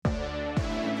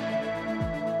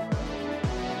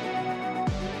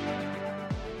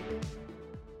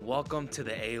Welcome to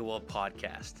the AOL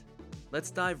podcast. Let's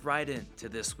dive right into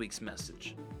this week's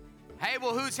message. Hey,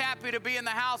 well, who's happy to be in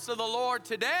the house of the Lord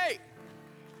today?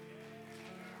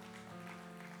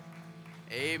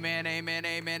 Amen, amen,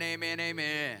 amen, amen,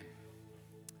 amen.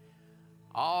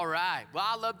 All right. Well,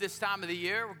 I love this time of the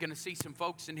year. We're going to see some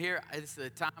folks in here. It's the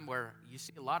time where you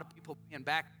see a lot of people being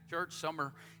back in church.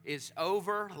 Summer is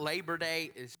over. Labor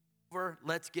Day is over.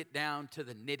 Let's get down to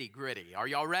the nitty-gritty. Are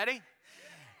y'all ready?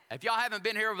 If y'all haven't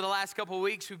been here over the last couple of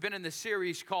weeks, we've been in this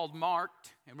series called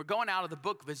Marked, and we're going out of the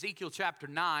book of Ezekiel chapter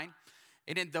 9,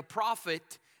 and then the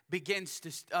prophet begins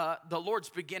to, the Lord's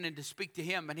beginning to speak to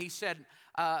him, and he said,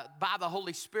 by the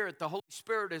Holy Spirit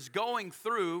is going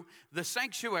through the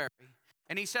sanctuary,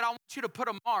 and he said, I want you to put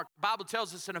a mark. The Bible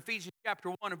tells us in Ephesians chapter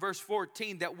 1 and verse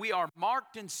 14 that we are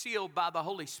marked and sealed by the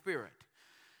Holy Spirit.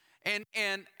 And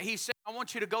he said, I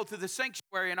want you to go through the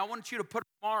sanctuary, and I want you to put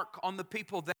a mark on the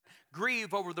people that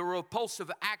grieve over the repulsive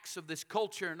acts of this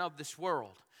culture and of this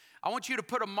world. I want you to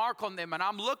put a mark on them, and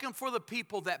I'm looking for the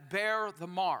people that bear the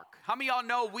mark. How many of y'all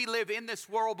know we live in this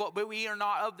world, but we are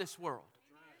not of this world?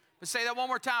 Let's say that one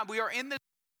more time. We are in this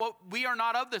world, but we are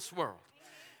not of this world.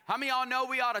 How many of y'all know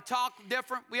we ought to talk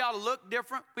different? We ought to look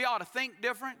different. We ought to think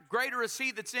different. Greater is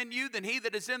he that's in you than he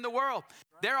that is in the world.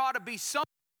 There ought to be something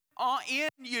in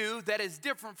you that is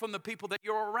different from the people that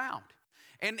you're around.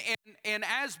 And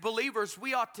as believers,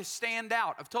 we ought to stand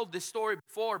out. I've told this story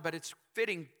before, but it's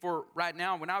fitting for right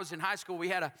now. When I was in high school, we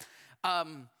had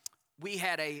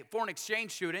a foreign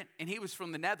exchange student, and he was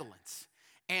from the Netherlands.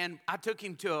 And I took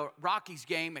him to a Rockies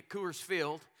game at Coors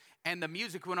Field, and the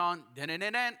music went on.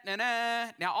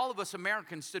 Now, all of us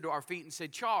Americans stood to our feet and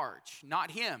said, charge. Not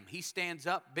him. He stands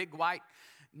up, big white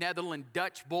Netherlands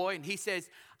Dutch boy, and he says,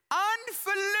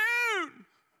 Unverloon.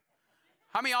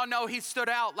 How many of y'all know he stood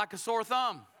out like a sore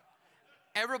thumb?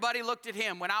 Everybody looked at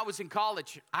him. When I was in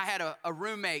college, I had a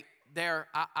roommate there.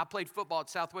 I played football at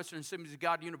Southwestern Assemblies of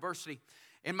God University,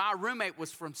 and my roommate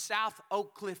was from South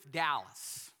Oak Cliff,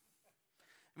 Dallas.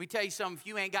 Let me tell you something. If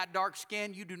you ain't got dark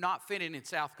skin, you do not fit in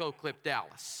South Oak Cliff,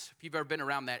 Dallas, if you've ever been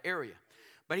around that area.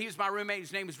 But he was my roommate.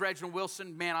 His name was Reginald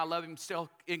Wilson. Man, I love him. Still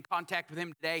in contact with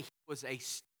him today. He was a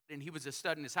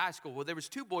stud in his high school. Well, there was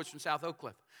two boys from South Oak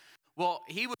Cliff. Well,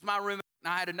 he was my roommate,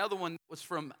 and I had another one that was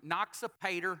from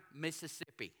Noxapater,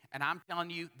 Mississippi. And I'm telling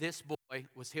you, this boy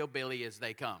was hillbilly as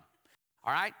they come.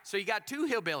 All right? So you got two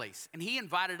hillbillies, and he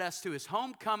invited us to his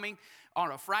homecoming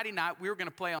on a Friday night. We were going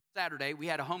to play on Saturday. We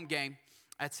had a home game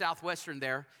at Southwestern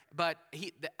there, but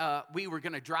we were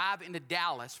going to drive into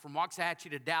Dallas, from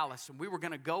Waxahachie to Dallas, and we were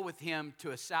going to go with him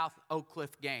to a South Oak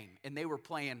Cliff game, and they were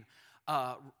playing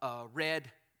Red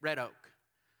Oak.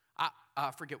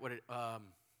 I forget what it,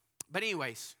 but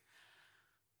anyways,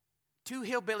 two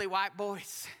hillbilly white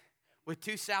boys with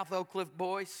two South Oak Cliff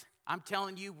boys. I'm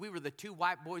telling you, we were the two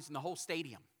white boys in the whole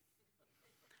stadium.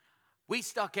 We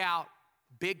stuck out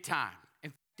big time. In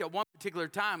fact, at one particular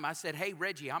time, I said, hey,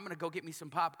 Reggie, I'm going to go get me some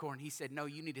popcorn. He said, no,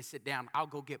 you need to sit down. I'll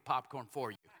go get popcorn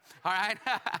for you. All right?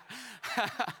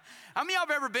 How many of y'all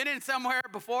have ever been in somewhere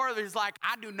before there's like,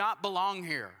 I do not belong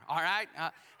here? All right?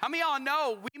 How many of y'all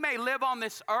know we may live on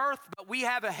this earth, but we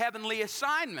have a heavenly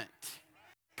assignment?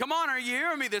 Come on, are you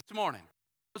hearing me this morning?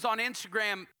 I was on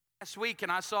Instagram last week,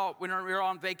 and I saw when we were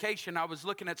on vacation, I was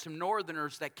looking at some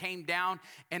northerners that came down,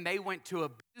 and they went to a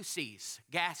Busey's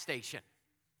gas station.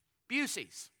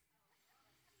 Busey's.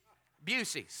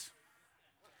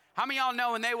 How many of y'all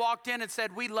know when they walked in and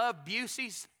said, we love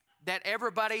Busey's, that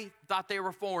everybody thought they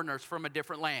were foreigners from a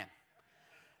different land?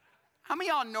 How many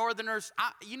of y'all northerners,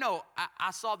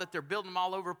 I saw that they're building them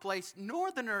all over the place.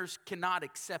 Northerners cannot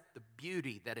accept the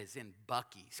beauty that is in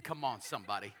Buc-ee's. Come on,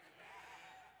 somebody.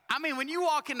 I mean, when you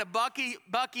walk into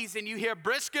Buc-ee's and you hear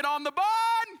brisket on the bun,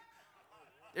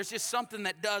 there's just something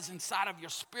that does inside of your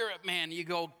spirit, man. You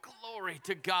go, glory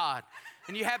to God.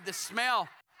 And you have the smell.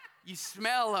 You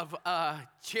smell of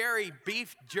cherry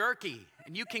beef jerky,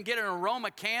 and you can get an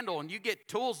aroma candle, and you get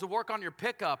tools to work on your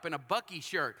pickup and a Buc-ee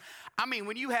shirt. I mean,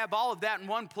 when you have all of that in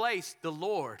one place, the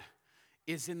Lord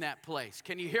is in that place.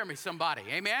 Can you hear me, somebody?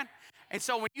 Amen? And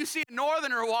so when you see a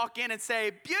northerner walk in and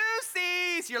say,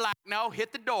 Busey's, you're like, no,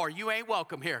 hit the door. You ain't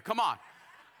welcome here. Come on.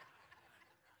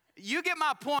 You get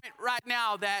my point right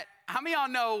now that how many of y'all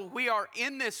know we are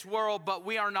in this world, but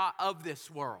we are not of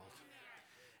this world?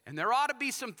 And there ought to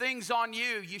be some things on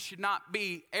you. You should not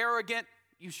be arrogant.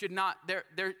 You should not,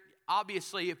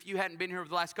 obviously, if you hadn't been here over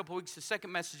the last couple of weeks, the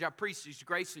second message I preached is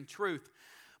grace and truth.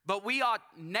 But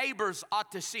neighbors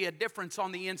ought to see a difference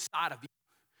on the inside of you.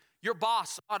 Your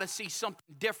boss ought to see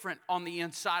something different on the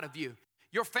inside of you.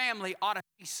 Your family ought to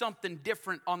see something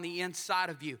different on the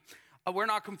inside of you. We're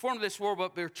not conformed to this world,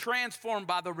 but we're transformed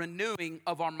by the renewing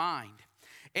of our mind.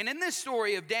 And in this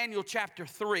story of Daniel chapter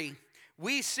 3,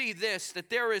 we see this, that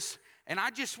there is, and I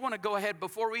just want to go ahead,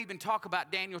 before we even talk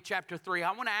about Daniel chapter 3,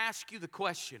 I want to ask you the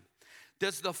question.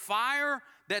 Does the fire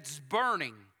that's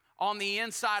burning on the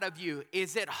inside of you,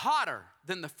 is it hotter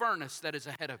than the furnace that is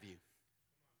ahead of you?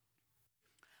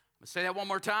 I'm going to say that one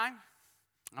more time.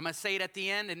 I'm going to say it at the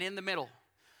end and in the middle.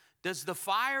 Does the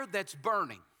fire that's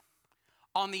burning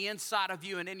on the inside of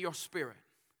you and in your spirit,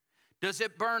 does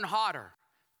it burn hotter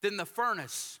than the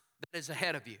furnace that is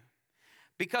ahead of you?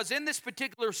 Because in this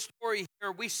particular story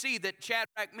here, we see that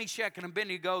Shadrach, Meshach, and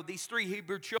Abednego, these three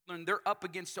Hebrew children, they're up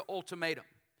against the ultimatum.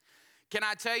 Can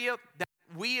I tell you that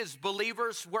we as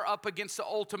believers, we're up against the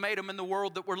ultimatum in the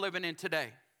world that we're living in today?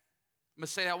 I'm going to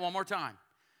say that one more time.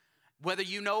 Whether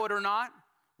you know it or not,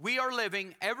 we are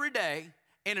living every day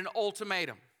in an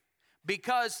ultimatum.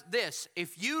 Because this,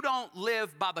 if you don't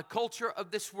live by the culture of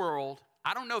this world,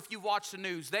 I don't know if you've watched the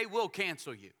news, they will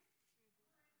cancel you.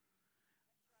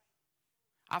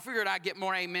 I figured I'd get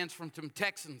more amens from some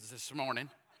Texans this morning.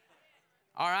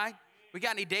 All right? We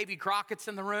got any Davy Crockett's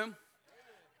in the room?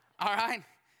 All right?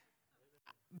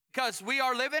 Because we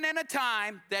are living in a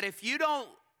time that if you don't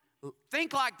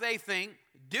think like they think,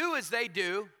 do as they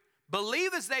do,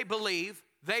 believe as they believe,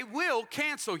 they will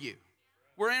cancel you.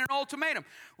 We're in an ultimatum.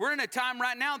 We're in a time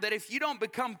right now that if you don't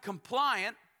become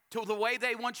compliant to the way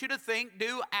they want you to think,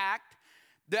 do, act,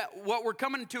 that what we're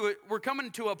coming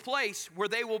to a place where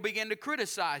they will begin to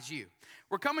criticize you.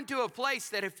 We're coming to a place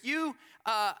that if you,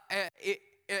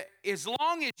 as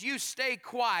long as you stay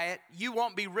quiet, you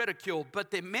won't be ridiculed. But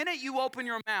the minute you open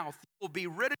your mouth, you will be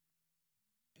ridiculed.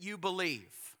 You believe.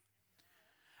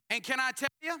 And can I tell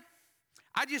you,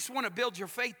 I just want to build your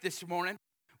faith this morning.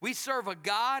 We serve a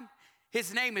God.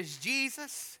 His name is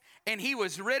Jesus, and he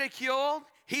was ridiculed.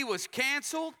 He was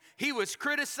canceled. He was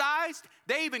criticized.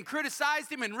 They even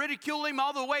criticized him and ridiculed him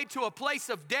all the way to a place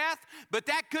of death. But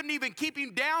that couldn't even keep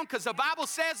him down because the Bible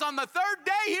says on the third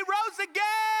day he rose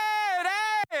again.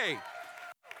 Hey!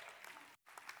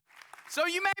 So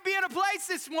you may be in a place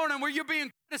this morning where you're being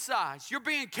criticized. You're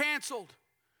being canceled.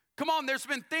 Come on, there's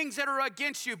been things that are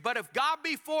against you. But if God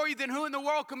be for you, then who in the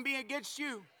world can be against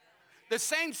you? The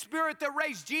same spirit that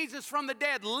raised Jesus from the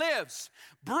dead lives,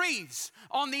 breathes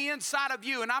on the inside of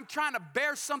you. And I'm trying to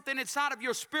bear something inside of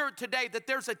your spirit today that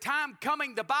there's a time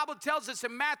coming. The Bible tells us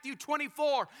in Matthew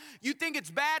 24, you think it's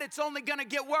bad, it's only going to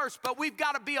get worse. But we've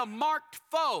got to be a marked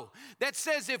foe that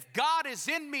says if God is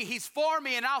in me, he's for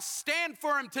me, and I'll stand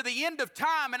for him to the end of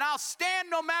time. And I'll stand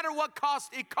no matter what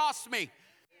it costs me.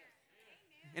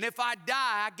 And if I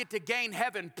die, I get to gain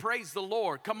heaven. Praise the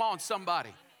Lord. Come on,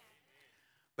 somebody.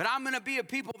 But I'm going to be a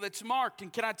people that's marked.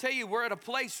 And can I tell you, we're at a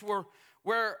place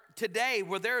where today,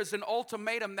 where there is an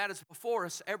ultimatum that is before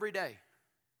us every day.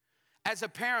 As a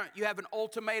parent, you have an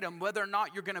ultimatum whether or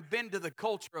not you're going to bend to the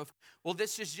culture of, well,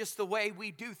 this is just the way we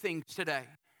do things today.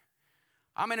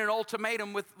 I'm in an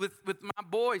ultimatum with my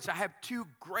boys. I have two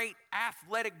great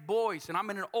athletic boys, and I'm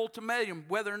in an ultimatum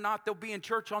whether or not they'll be in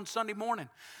church on Sunday morning.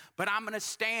 But I'm going to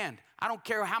stand. I don't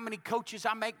care how many coaches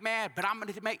I make mad, but I'm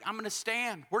going to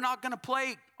stand. We're not going to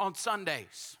play on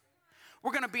Sundays.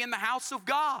 We're going to be in the house of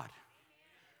God.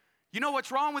 You know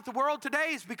what's wrong with the world today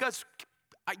is because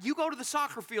you go to the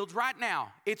soccer fields right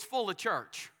now, it's full of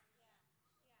church.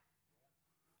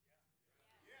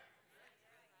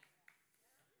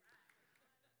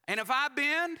 And if I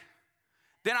bend,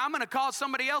 then I'm going to cause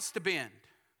somebody else to bend.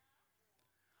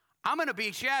 I'm going to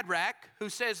be Shadrach, who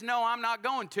says, no, I'm not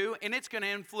going to, and it's going to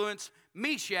influence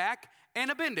Meshach and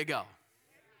Abednego.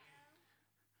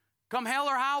 Come hell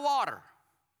or high water,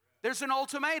 there's an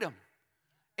ultimatum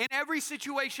in every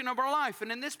situation of our life. And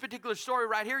in this particular story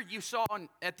right here, you saw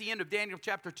at the end of Daniel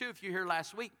chapter 2, if you were here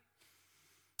last week,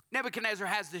 Nebuchadnezzar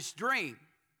has this dream.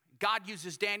 God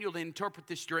uses Daniel to interpret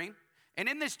this dream. And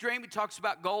in this dream, he talks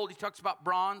about gold, he talks about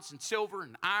bronze and silver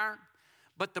and iron.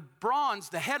 But the bronze,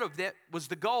 the head of it, was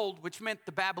the gold, which meant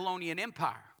the Babylonian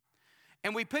Empire.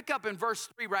 And we pick up in verse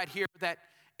 3 right here that,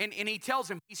 and he tells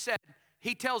him,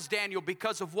 he tells Daniel,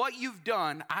 because of what you've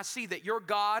done, I see that your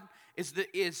God is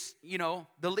the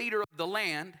leader of the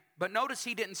land. But notice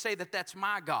he didn't say that that's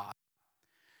my God.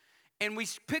 And we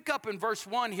pick up in verse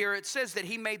 1 here, it says that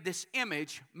he made this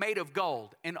image made of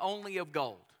gold and only of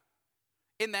gold.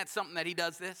 Isn't that something that he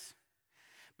does this?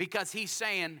 Because he's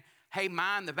saying, hey,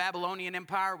 mine, the Babylonian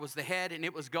Empire, was the head and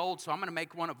it was gold, so I'm going to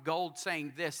make one of gold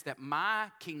saying this, that my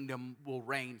kingdom will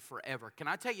reign forever. Can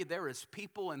I tell you, there is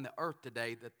people in the earth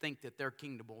today that think that their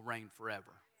kingdom will reign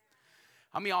forever.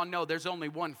 How many of y'all know there's only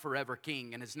one forever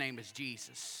king, and his name is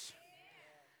Jesus?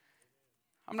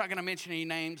 I'm not going to mention any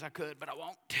names. I could, but I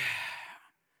won't.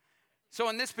 So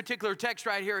in this particular text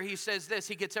right here, he says this.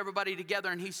 He gets everybody together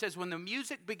and he says, when the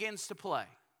music begins to play,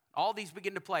 all these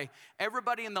begin to play,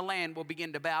 everybody in the land will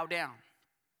begin to bow down.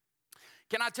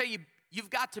 Can I tell you, you've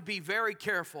got to be very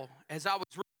careful. As I was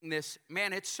reading this,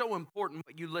 man, it's so important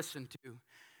what you listen to.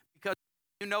 Because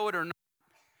you know it or not,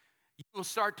 you will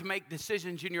start to make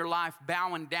decisions in your life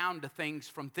bowing down to things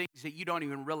from things that you don't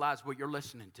even realize what you're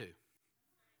listening to.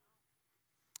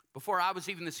 Before I was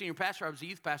even the senior pastor, I was a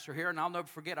youth pastor here, and I'll never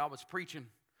forget, I was preaching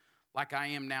like I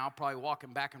am now, probably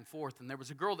walking back and forth, and there was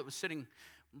a girl that was sitting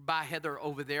by Heather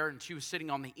over there, and she was sitting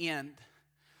on the end.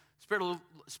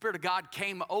 Spirit of God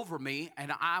came over me,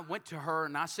 and I went to her,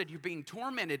 and I said, you're being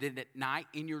tormented at night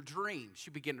in your dreams. She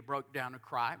began to break down and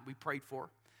cry. We prayed for her.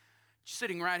 She's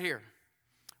sitting right here.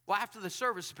 Well, after the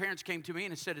service, the parents came to me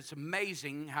and said, it's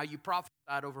amazing how you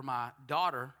prophesied over my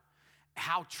daughter,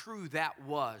 how true that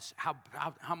was, how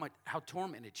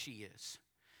tormented she is.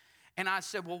 And I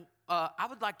said, well, I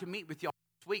would like to meet with y'all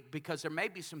this week because there may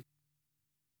be some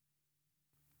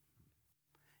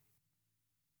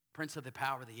Prince of the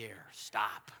power of the air,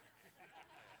 stop.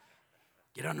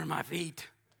 Get under my feet.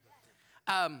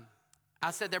 I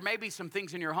said, there may be some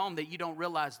things in your home that you don't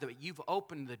realize that you've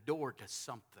opened the door to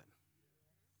something.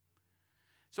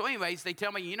 So anyways, they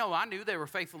tell me, I knew they were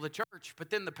faithful to church, but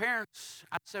then the parents,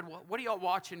 I said, well, what are y'all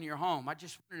watching in your home? I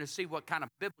just wanted to see what kind of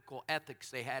biblical ethics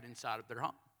they had inside of their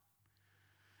home.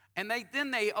 And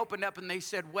then they opened up and they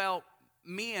said, well,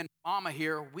 me and Mama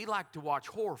here, we like to watch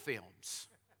horror films.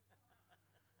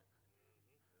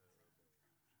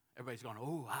 Everybody's going,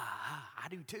 oh, I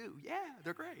do too. Yeah,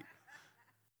 they're great.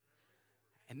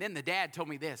 And then the dad told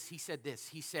me this. He said,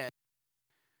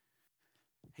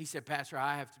 Pastor,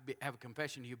 I have a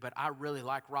confession to you, but I really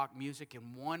like rock music,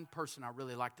 and one person I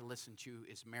really like to listen to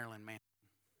is Marilyn Manson.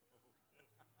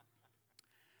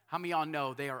 How many of y'all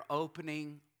know they are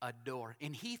opening a door?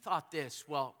 And he thought this,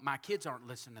 well, my kids aren't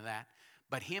listening to that,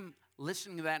 but him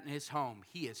listening to that in his home,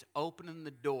 he is opening the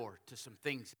door to some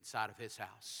things inside of his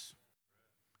house.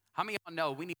 How many of y'all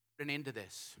know we need to put an end to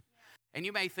this? And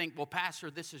you may think, well,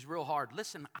 Pastor, this is real hard.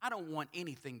 Listen, I don't want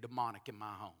anything demonic in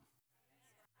my home.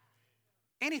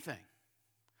 Anything.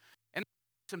 And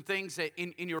some things that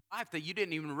in your life that you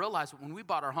didn't even realize. When we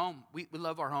bought our home, we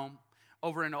love our home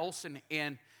over in Olson,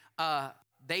 and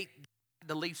they had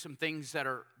to leave some things that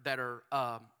are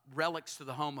relics to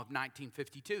the home of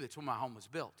 1952. That's when my home was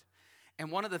built.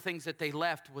 And one of the things that they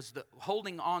left was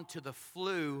holding on to the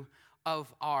flue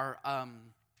of our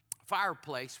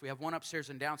fireplace. We have one upstairs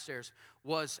and downstairs.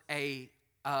 Was a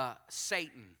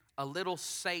Satan. A little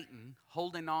Satan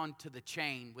holding on to the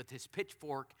chain with his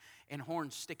pitchfork and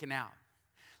horns sticking out.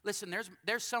 Listen,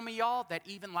 there's some of y'all that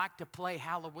even like to play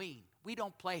Halloween. We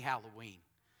don't play Halloween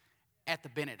at the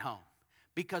Bennett home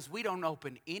because we don't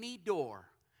open any door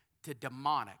to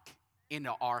demonic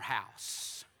into our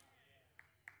house.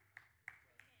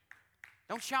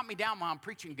 Don't shout me down while I'm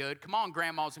preaching good. Come on,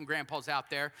 grandmas and grandpas out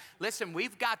there. Listen,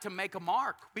 we've got to make a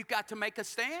mark. We've got to make a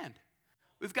stand.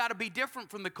 We've got to be different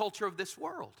from the culture of this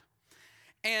world.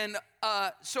 And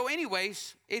so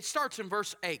anyways, it starts in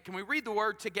verse 8. Can we read the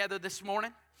word together this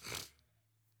morning?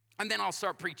 And then I'll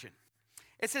start preaching.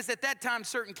 It says, at that time,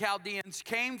 certain Chaldeans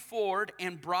came forward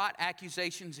and brought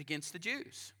accusations against the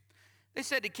Jews. They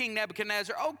said to King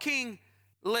Nebuchadnezzar, O king,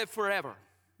 live forever.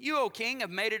 You, O king,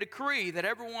 have made a decree that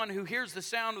everyone who hears the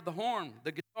sound of the horn,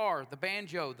 the guitar, the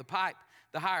banjo, the pipe,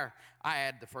 the lyre, I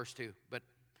add the first two, but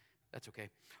that's okay.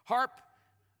 Harp,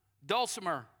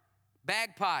 dulcimer,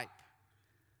 bagpipe.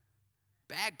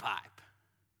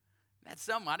 That's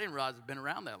something I didn't realize had been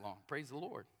around that long. Praise the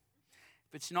Lord.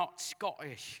 If it's not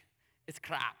Scottish, it's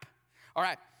crap. All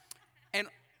right. And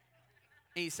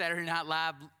any Saturday Night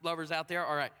Live lovers out there?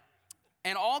 All right.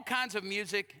 And all kinds of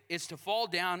music is to fall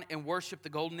down and worship the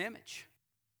golden image.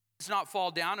 Does not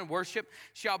fall down and worship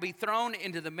shall be thrown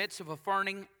into the midst of a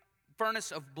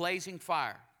furnace of blazing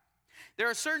fire. There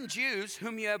are certain Jews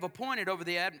whom you have appointed over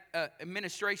the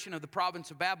administration of the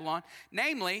province of Babylon,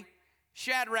 namely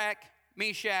Shadrach,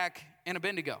 Meshach, and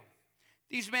Abednego.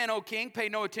 These men, O king, pay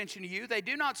no attention to you. They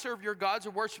do not serve your gods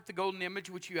or worship the golden image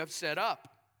which you have set up.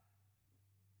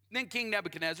 Then King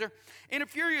Nebuchadnezzar, in a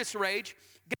furious rage,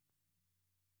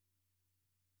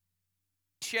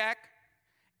 Meshach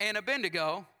and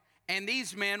Abednego, and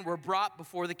these men were brought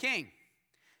before the king.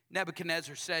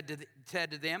 Nebuchadnezzar said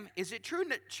to them, is it true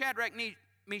that Shadrach,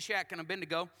 Meshach, and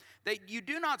Abednego, that you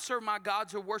do not serve my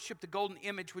gods or worship the golden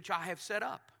image which I have set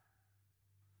up?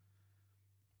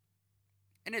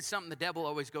 And it's something the devil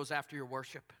always goes after your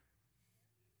worship.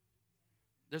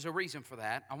 There's a reason for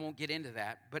that. I won't get into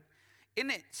that. But isn't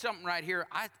it something right here?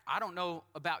 I don't know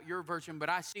about your version, but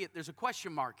I see it. There's a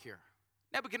question mark here.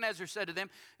 Nebuchadnezzar said to them,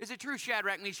 "Is it true,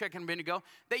 Shadrach, Meshach, and Abednego,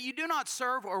 that you do not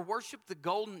serve or worship the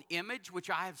golden image which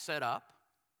I have set up?"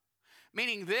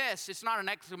 Meaning this, it's not an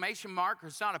exclamation mark or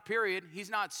it's not a period. He's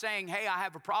not saying, hey, I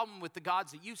have a problem with the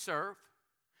gods that you serve.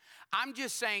 I'm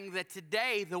just saying that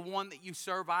today, the one that you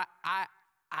serve, I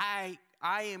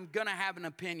am going to have an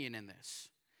opinion in this.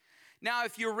 Now,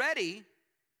 if you're ready,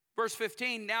 verse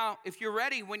 15, now, if you're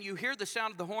ready, when you hear the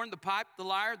sound of the horn, the pipe, the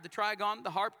lyre, the trigon,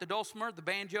 the harp, the dulcimer, the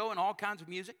banjo, and all kinds of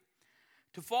music,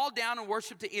 to fall down and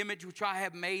worship the image which I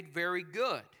have made very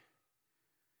good.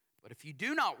 But if you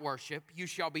do not worship, you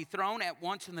shall be thrown at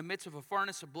once in the midst of a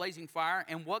furnace of blazing fire,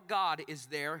 and what God is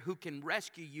there who can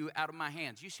rescue you out of my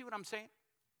hands? You see what I'm saying?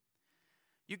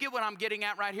 You get what I'm getting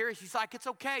at right here? He's like, it's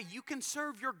okay. You can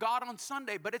serve your God on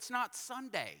Sunday, but it's not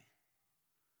Sunday.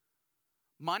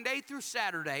 Monday through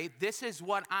Saturday, this is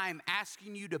what I'm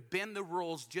asking you to bend the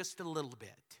rules just a little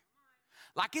bit.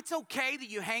 Like, it's okay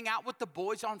that you hang out with the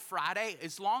boys on Friday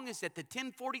as long as at the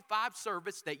 10:45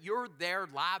 service that you're there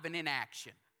live and in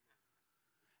action.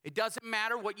 It doesn't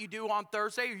matter what you do on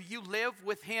Thursday. You live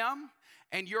with him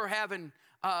and you're having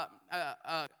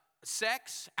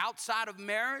sex outside of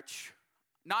marriage,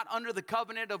 not under the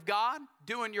covenant of God,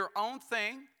 doing your own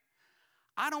thing.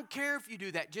 I don't care if you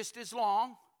do that, just as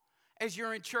long as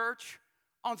you're in church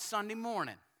on Sunday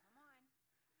morning.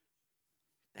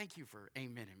 Thank you for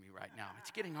amening me right now. It's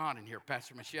getting hot in here,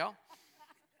 Pastor Michelle.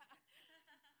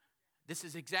 This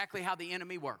is exactly how the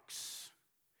enemy works.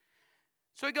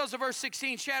 So he goes to verse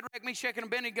 16, Shadrach, Meshach, and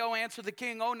Abednego answer the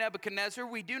king, O Nebuchadnezzar,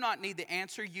 we do not need to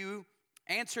answer you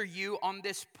on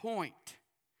this point.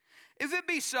 If it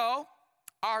be so,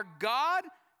 our God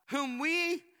whom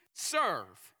we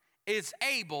serve is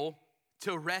able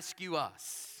to rescue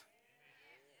us.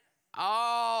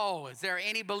 Oh, is there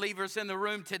any believers in the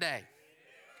room today?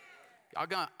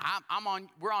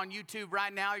 We're on YouTube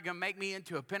right now. You're going to make me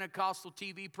into a Pentecostal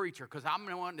TV preacher because I'm going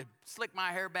to want to slick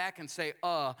my hair back and say,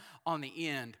 on the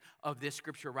end of this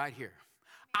scripture right here.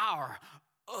 Our,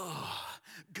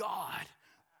 God,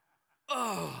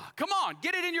 come on,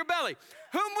 get it in your belly.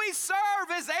 Whom we serve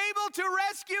is able to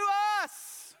rescue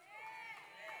us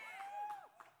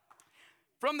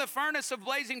from the furnace of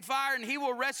blazing fire, and he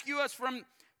will rescue us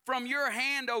from your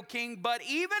hand, O king. But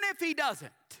even if he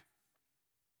doesn't,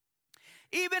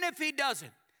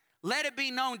 let it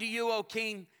be known to you, O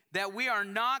king, that we are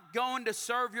not going to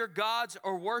serve your gods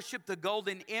or worship the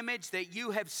golden image that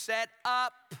you have set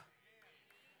up.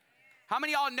 How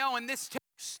many of y'all know in this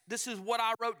text, this is what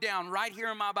I wrote down right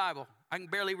here in my Bible. I can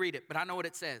barely read it, but I know what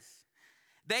it says.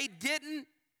 They didn't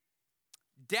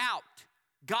doubt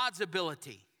God's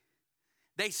ability.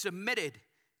 They submitted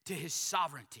to his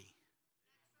sovereignty.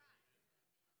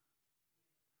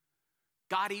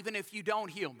 God, even if you don't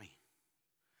heal me,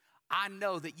 I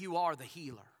know that you are the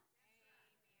healer.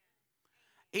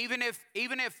 Even if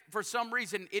for some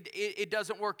reason it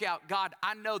doesn't work out, God,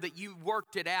 I know that you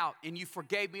worked it out and you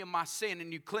forgave me of my sin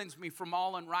and you cleansed me from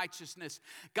all unrighteousness.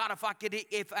 God, if I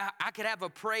could have a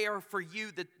prayer for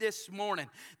you that this morning,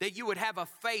 that you would have a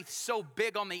faith so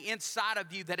big on the inside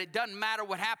of you that it doesn't matter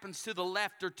what happens to the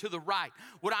left or to the right.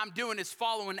 What I'm doing is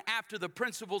following after the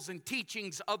principles and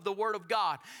teachings of the Word of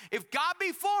God. If God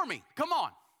be for me, come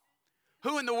on,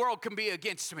 who in the world can be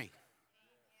against me?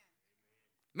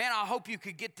 Man, I hope you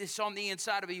could get this on the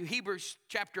inside of you. Hebrews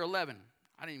chapter 11.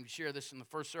 I didn't even share this in the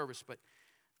first service, but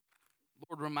the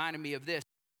Lord reminded me of this.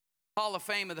 Hall of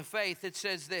Fame of the faith, it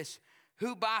says this,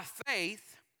 who by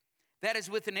faith, that is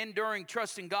with an enduring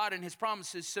trust in God and his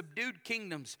promises, subdued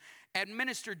kingdoms,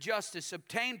 administered justice,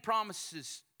 obtained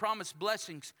promised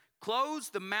blessings,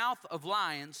 closed the mouth of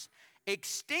lions,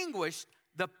 extinguished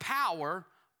the power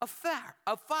of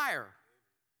fire,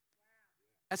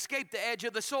 escaped the edge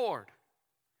of the sword.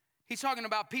 He's talking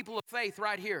about people of faith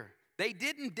right here. They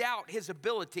didn't doubt his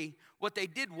ability. What they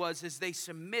did was they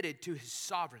submitted to his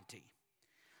sovereignty.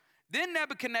 Then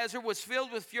Nebuchadnezzar was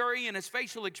filled with fury, and his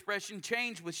facial expression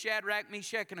changed with Shadrach,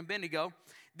 Meshach, and Abednego.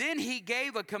 Then he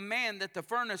gave a command that the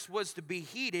furnace was to be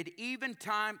heated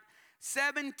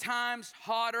 7 times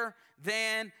hotter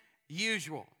than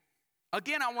usual.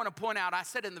 Again, I want to point out, I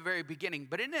said in the very beginning,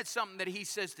 but isn't it something that he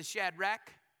says to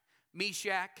Shadrach,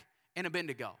 Meshach, and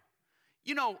Abednego?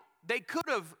 You know, they could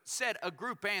have said a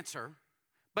group answer,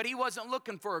 but he wasn't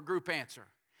looking for a group answer.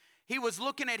 He was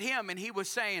looking at him and he was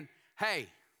saying, hey,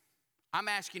 I'm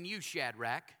asking you,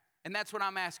 Shadrach, and that's what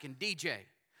I'm asking. DJ,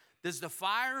 does the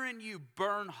fire in you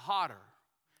burn hotter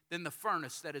than the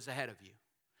furnace that is ahead of you?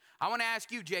 I want to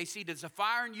ask you, JC, does the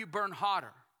fire in you burn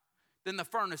hotter than the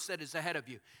furnace that is ahead of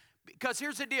you? Because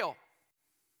here's the deal.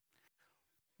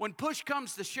 When push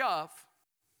comes to shove,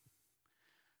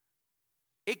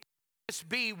 it just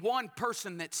be one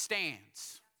person that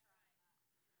stands.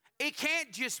 It can't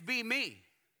just be me.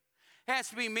 It has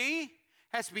to be me,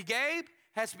 has to be Gabe,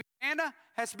 has to be Anna,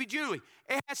 has to be Julie.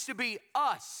 It has to be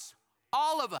us,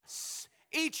 all of us,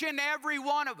 each and every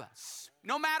one of us,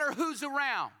 no matter who's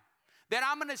around, that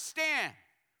I'm going to stand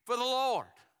for the Lord.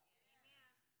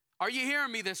 Are you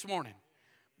hearing me this morning?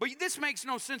 But this makes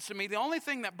no sense to me. The only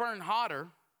thing that burned hotter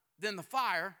than the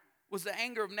fire was the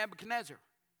anger of Nebuchadnezzar.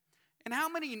 And how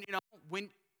many, when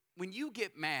you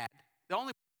get mad, the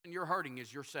only person you're hurting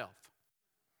is yourself.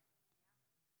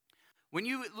 When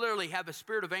you literally have a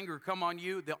spirit of anger come on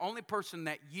you, the only person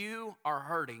that you are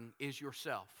hurting is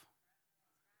yourself.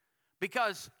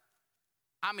 Because,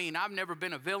 I've never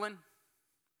been a villain,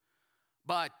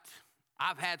 but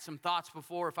I've had some thoughts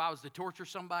before if I was to torture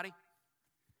somebody.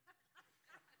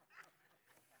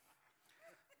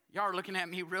 Y'all are looking at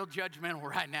me real judgmental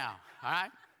right now, all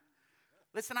right?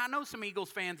 Listen, I know some Eagles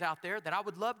fans out there that I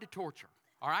would love to torture,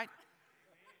 all right?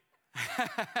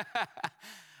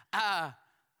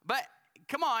 But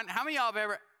come on, how many of y'all have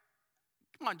ever,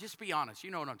 come on, just be honest.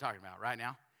 You know what I'm talking about right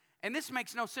now. And this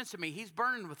makes no sense to me. He's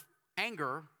burning with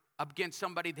anger against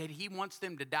somebody that he wants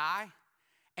them to die,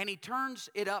 and he turns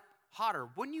it up hotter.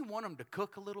 Wouldn't you want him to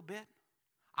cook a little bit?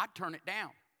 I'd turn it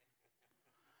down.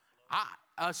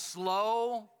 A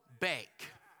slow bake.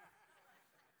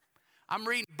 I'm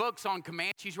reading books on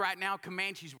Comanches right now.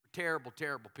 Comanches were terrible,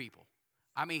 terrible people.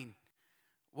 I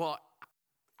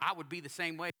would be the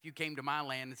same way if you came to my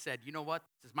land and said, you know what,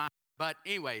 this is mine. But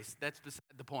anyways, that's beside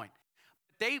the point.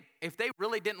 If they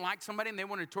really didn't like somebody and they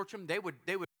wanted to torture them, they would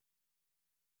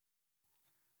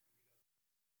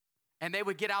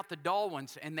get out the dull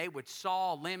ones and they would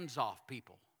saw limbs off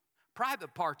people,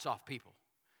 private parts off people,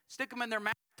 stick them in their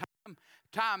mouth,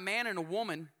 tie a man and a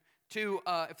woman to,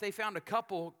 if they found a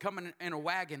couple coming in a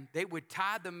wagon, they would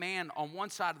tie the man on one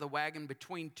side of the wagon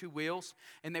between two wheels,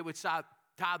 and they would tie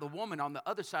the woman on the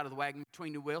other side of the wagon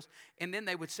between two wheels, and then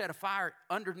they would set a fire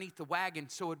underneath the wagon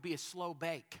so it would be a slow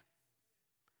bake.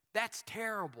 That's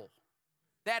terrible.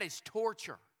 That is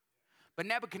torture. But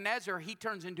Nebuchadnezzar, he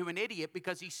turns into an idiot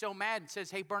because he's so mad and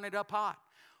says, hey, burn it up hot.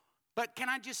 But can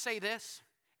I just say this?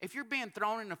 If you're being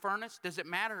thrown in a furnace, does it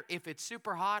matter if it's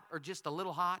super hot or just a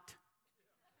little hot?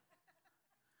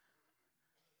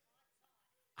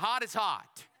 Hot is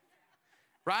hot,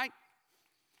 right?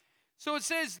 So it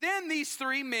says, then these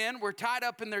three men were tied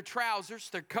up in their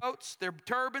trousers, their coats, their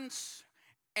turbans,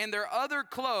 and their other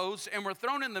clothes, and were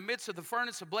thrown in the midst of the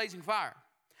furnace of blazing fire.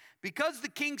 Because the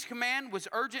king's command was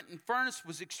urgent and the furnace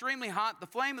was extremely hot, the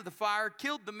flame of the fire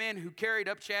killed the men who carried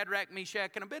up Shadrach,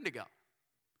 Meshach, and Abednego.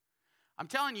 I'm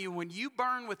telling you, when you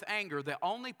burn with anger, the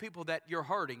only people that you're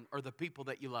hurting are the people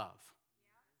that you love.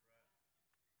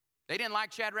 They didn't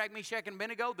like Shadrach, Meshach, and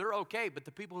Abednego. They're okay, but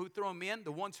the people who threw them in,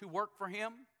 the ones who work for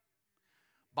him,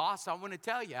 boss, I want to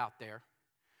tell you out there,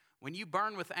 when you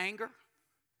burn with anger,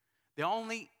 the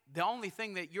only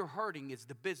thing that you're hurting is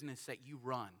the business that you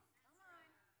run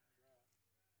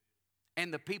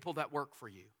and the people that work for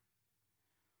you.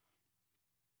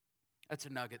 That's a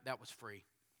nugget. That was free.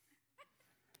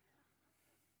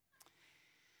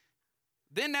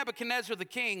 Then Nebuchadnezzar the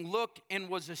king looked and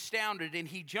was astounded, and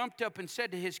he jumped up and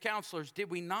said to his counselors, did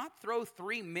we not throw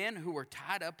three men who were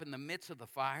tied up in the midst of the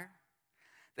fire?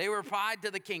 They replied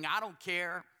to the king, I don't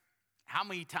care how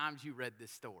many times you read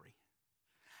this story.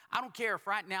 I don't care if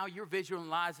right now you're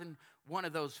visualizing one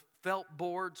of those felt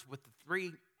boards with the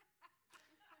three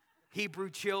Hebrew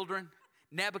children,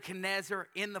 Nebuchadnezzar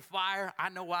in the fire. I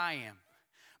know I am.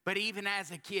 But even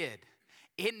as a kid,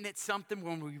 isn't it something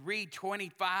when we read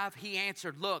 25, he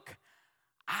answered, look,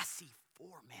 I see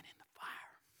four men in the fire.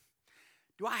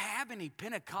 Do I have any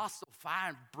Pentecostal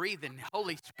fire breathing,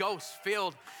 Holy Ghost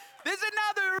filled? There's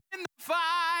another in the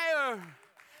fire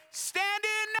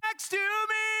standing next to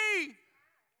me.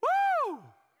 Woo!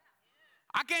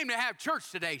 I came to have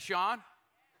church today, Sean.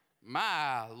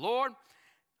 My Lord.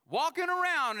 Walking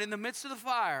around in the midst of the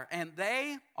fire, and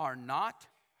they are not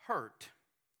hurt.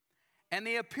 And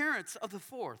the appearance of the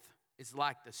fourth is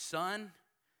like the son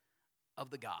of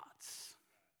the gods.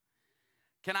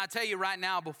 Can I tell you right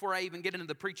now, before I even get into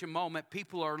the preaching moment,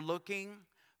 people are looking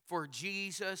for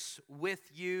Jesus with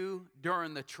you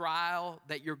during the trial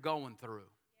that you're going through.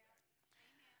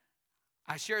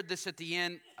 I shared this at the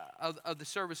end of the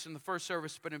service, in the first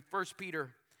service, but in 1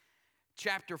 Peter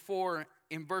chapter 4,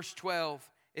 in verse 12,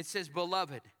 it says,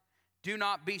 beloved, do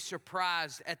not be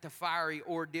surprised at the fiery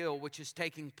ordeal which is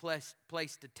taking place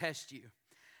to test you,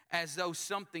 as though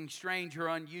something strange or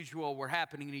unusual were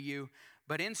happening to you.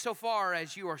 But insofar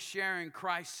as you are sharing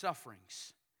Christ's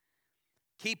sufferings,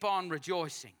 keep on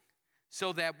rejoicing,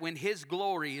 so that when his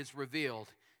glory is revealed,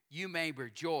 you may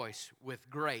rejoice with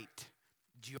great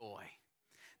joy.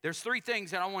 There's three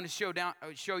things that I want to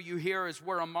show you here as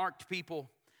we're a marked people.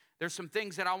 There's some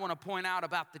things that I want to point out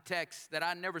about the text that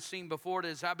I'd never seen before.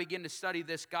 As I begin to study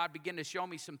this, God began to show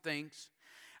me some things.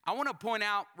 I want to point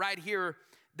out right here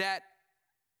that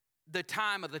the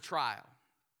time of the trial,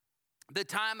 the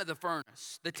time of the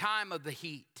furnace, the time of the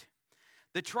heat.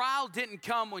 The trial didn't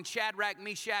come when Shadrach,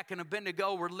 Meshach, and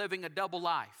Abednego were living a double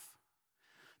life.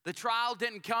 The trial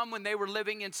didn't come when they were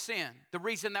living in sin. The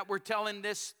reason that we're telling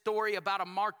this story about a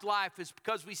marked life is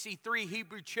because we see three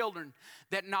Hebrew children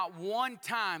that not one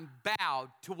time bowed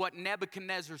to what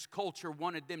Nebuchadnezzar's culture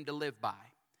wanted them to live by.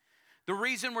 The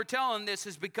reason we're telling this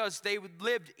is because they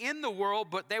lived in the world,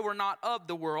 but they were not of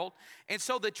the world. And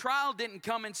so the trial didn't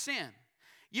come in sin.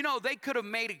 You know, they could have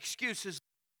made excuses,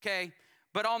 okay,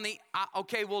 but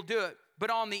we'll do it. But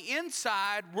on the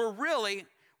inside,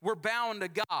 we're bound to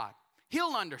God.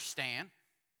 He'll understand.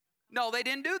 No, they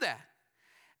didn't do that.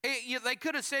 They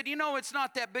could have said, it's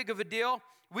not that big of a deal.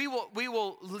 We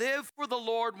will live for the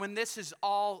Lord when this is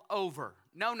all over.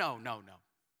 No.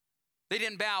 They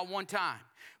didn't bow one time.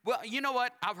 Well, you know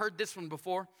what? I've heard this one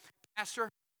before. Pastor,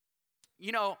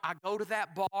 I go to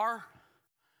that bar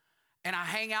and I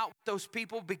hang out with those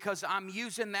people because I'm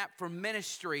using that for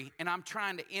ministry and I'm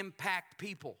trying to impact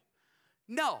people.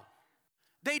 No,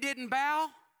 they didn't bow.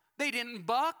 They didn't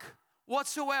buck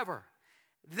whatsoever.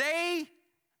 They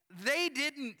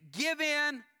didn't give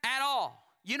in at all.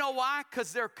 You know why?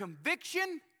 Because their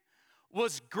conviction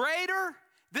was greater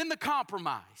than the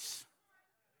compromise.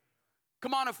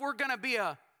 Come on, if we're going to be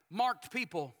a marked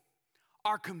people,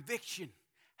 our conviction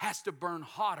has to burn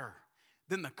hotter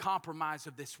than the compromise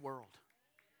of this world.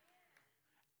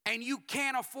 And you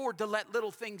can't afford to let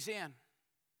little things in.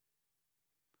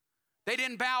 They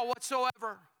didn't bow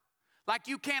whatsoever. Like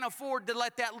you can't afford to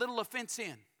let that little offense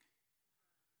in.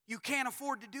 You can't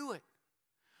afford to do it.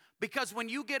 Because when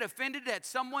you get offended at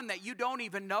someone that you don't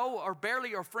even know or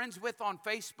barely are friends with on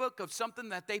Facebook of something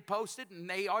that they posted and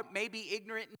they are maybe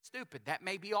ignorant and stupid, that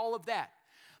may be all of that.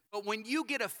 But when you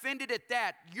get offended at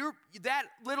that, that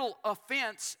little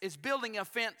offense is building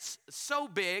offense so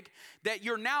big that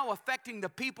you're now affecting the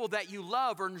people that you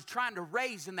love or trying to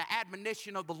raise in the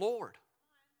admonition of the Lord.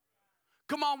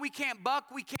 Come on, we can't buck,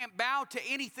 we can't bow to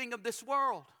anything of this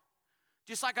world.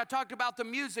 Just like I talked about the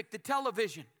music, the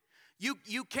television.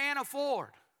 You can't afford.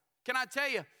 Can I tell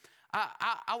you,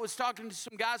 I was talking to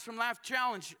some guys from Life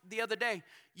Challenge the other day.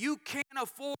 You can't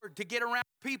afford to get around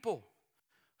people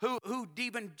who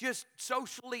even just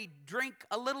socially drink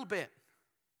a little bit.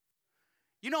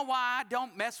 You know why I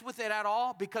don't mess with it at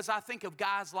all? Because I think of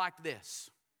guys like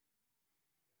this.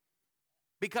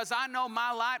 Because I know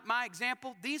my life, my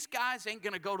example, these guys ain't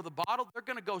going to go to the bottle. They're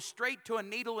going to go straight to a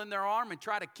needle in their arm and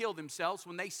try to kill themselves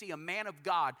when they see a man of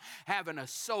God having a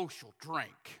social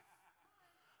drink.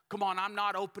 Come on, I'm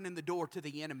not opening the door to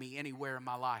the enemy anywhere in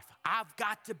my life. I've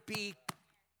got to be,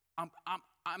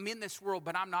 I'm in this world,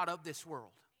 but I'm not of this world.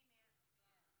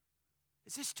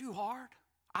 Is this too hard?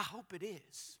 I hope it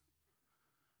is.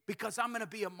 Because I'm going to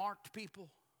be a marked people.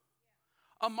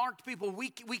 A marked people.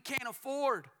 We can't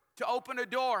afford to open a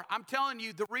door. I'm telling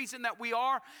you, the reason that we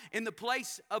are in the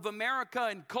place of America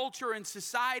and culture and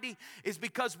society is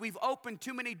because we've opened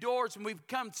too many doors and we've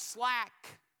become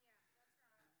slack.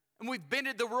 And we've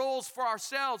bended the rules for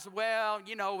ourselves. Well,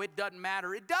 it doesn't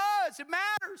matter. It does. It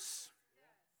matters.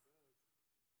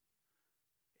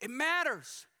 It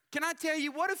matters. Can I tell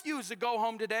you, what if you was to go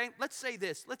home today? Let's say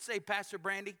this. Let's say, Pastor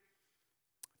Brandy,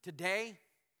 today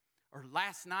or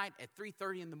last night at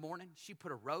 3:30 in the morning, she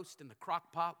put a roast in the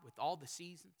crock pot with all the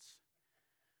seasons,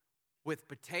 with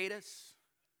potatoes.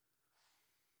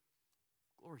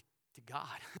 Glory to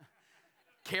God.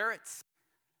 Carrots.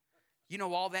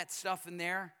 All that stuff in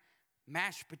there.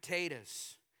 Mashed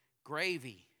potatoes,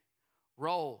 gravy,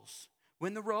 rolls.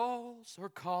 When the rolls are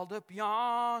called up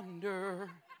yonder.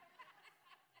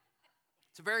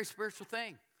 It's a very spiritual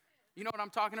thing. You know what I'm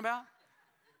talking about?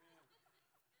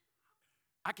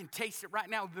 I can taste it right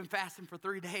now. We've been fasting for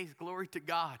 3 days. Glory to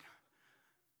God.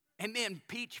 And then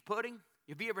peach pudding.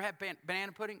 Have you ever had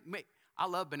banana pudding? I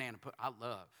love banana pudding. I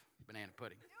love banana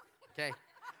pudding. Okay.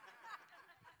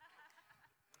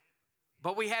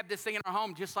 But we have this thing in our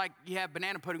home, just like you have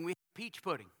banana pudding, we have peach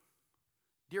pudding.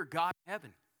 Dear God in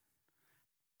heaven,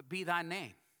 be thy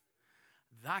name.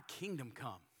 Thy kingdom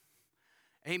come.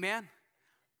 Amen.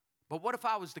 But what if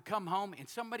I was to come home and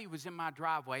somebody was in my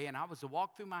driveway and I was to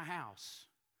walk through my house,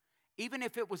 even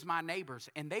if it was my neighbors,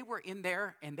 and they were in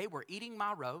there and they were eating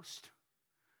my roast,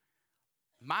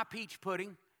 my peach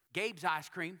pudding, Gabe's ice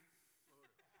cream,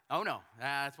 Oh, no,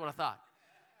 that's what I thought.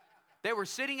 They were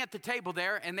sitting at the table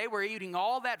there, and they were eating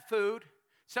all that food.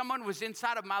 Someone was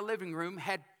inside of my living room,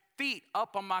 had feet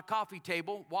up on my coffee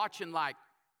table, watching like,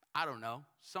 I don't know,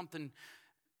 something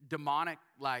demonic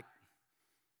like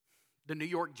the New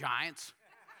York Giants.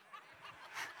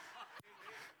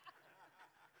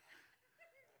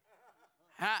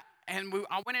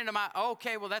 I went into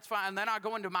okay, well, that's fine. And then I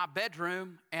go into my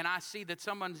bedroom, and I see that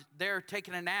someone's there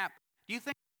taking a nap. Do you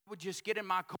think I would just get in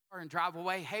my car and drive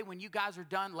away? Hey, when you guys are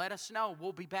done, let us know.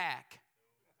 We'll be back.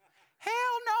 Hell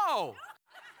no.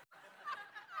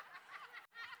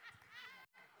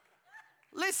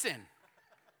 Listen,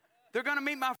 they're going to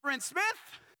meet my friend Smith.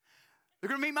 They're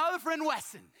going to meet my other friend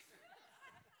Wesson.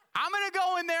 I'm going to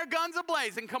go in there guns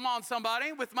a-blazing. Come on,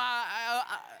 somebody, with my,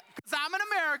 because I'm an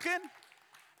American,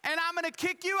 and I'm going to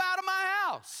kick you out of my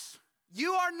house.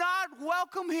 You are not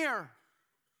welcome here.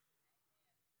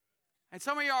 And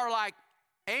some of you are like,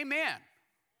 amen.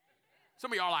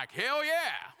 Some of you are like, hell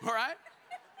yeah, all right?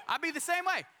 I'll be the same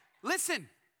way. Listen,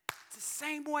 it's the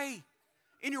same way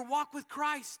in your walk with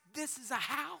Christ. This is a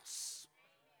house.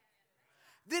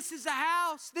 This is a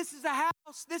house. This is a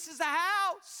house. This is a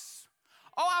house.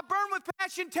 Oh, I burn with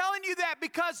passion telling you that,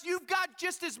 because you've got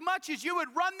just as much as you would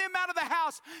run them out of the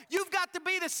house. You've got to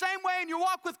be the same way in your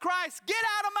walk with Christ. Get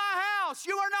out of my house.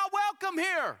 You are not welcome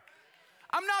here.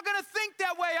 I'm not going to think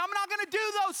that way. I'm not going to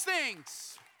do those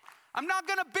things. I'm not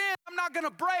going to bend. I'm not going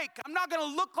to break. I'm not going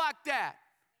to look like that.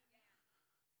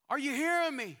 Are you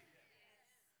hearing me?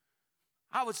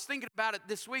 I was thinking about it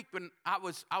this week when I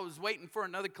was waiting for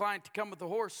another client to come with a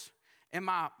horse, and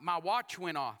my watch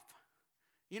went off.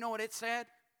 You know what it said?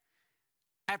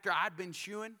 After I'd been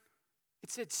shoeing,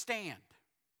 it said stand.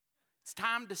 It's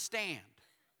time to stand.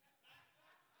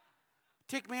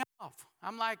 Ticked me off.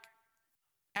 I'm like,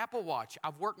 Apple Watch,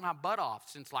 I've worked my butt off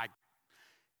since like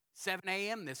 7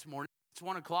 a.m. this morning. It's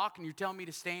 1 o'clock and you're telling me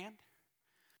to stand?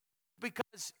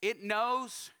 Because it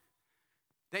knows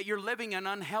that you're living an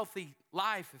unhealthy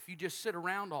life if you just sit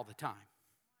around all the time.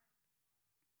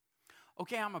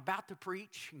 Okay, I'm about to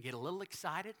preach and get a little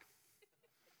excited.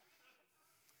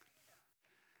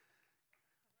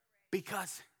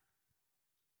 Because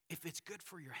if it's good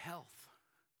for your health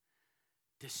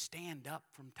to stand up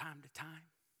from time to time,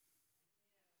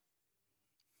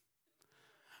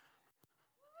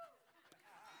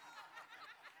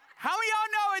 how many of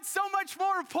y'all know it's so much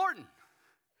more important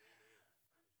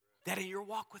that in your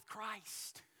walk with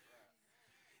Christ,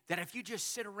 that if you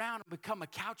just sit around and become a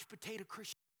couch potato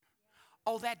Christian,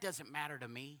 oh, that doesn't matter to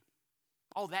me.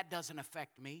 Oh, that doesn't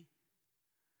affect me.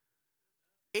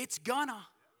 It's gonna.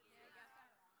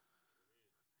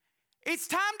 It's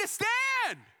time to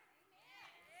stand.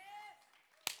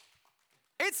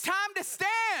 It's time to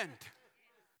stand.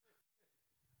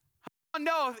 I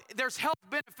know there's health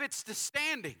benefits to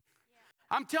standing.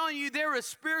 I'm telling you, there is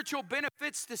spiritual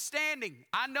benefits to standing.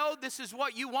 I know this is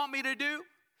what you want me to do.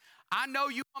 I know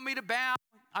you want me to bow.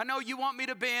 I know you want me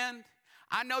to bend.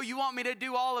 I know you want me to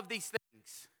do all of these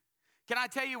things. Can I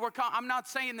tell you, I'm not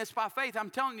saying this by faith. I'm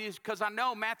telling you because I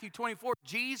know Matthew 24,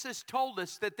 Jesus told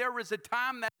us that there is a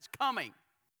time that is coming.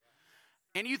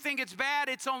 And you think it's bad,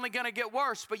 it's only going to get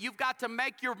worse. But you've got to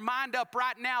make your mind up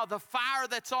right now. The fire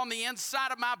that's on the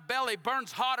inside of my belly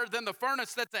burns hotter than the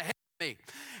furnace that's ahead of me.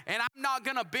 And I'm not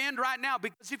going to bend right now.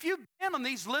 Because if you bend on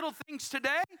these little things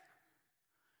today,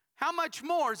 how much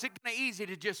more is it going to be easy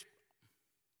to just...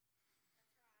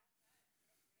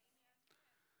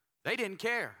 They didn't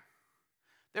care.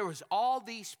 There was all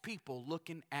these people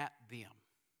looking at them.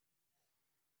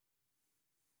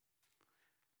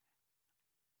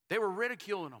 They were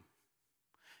ridiculing them.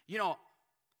 You know,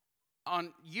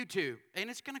 on YouTube, and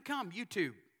it's going to come,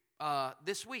 YouTube,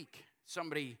 this week,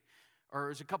 somebody, or it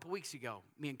was a couple weeks ago,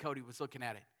 me and Cody was looking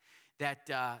at it,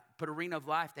 that put Arena of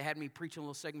Life, they had me preach a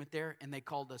little segment there, and they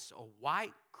called us a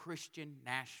white Christian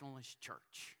nationalist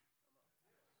church.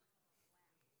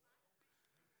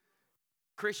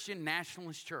 Christian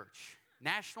nationalist church.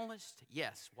 Nationalist?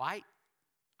 Yes. White?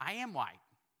 I am white.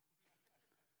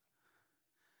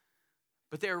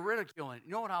 But they were ridiculing it.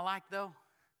 You know what I like, though?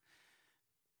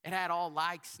 It had all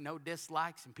likes, no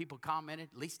dislikes, and people commented,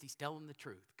 at least he's telling the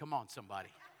truth. Come on, somebody.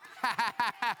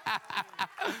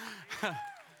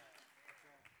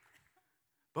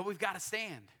 But we've got to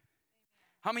stand.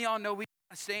 How many of y'all know we've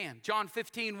got to stand? John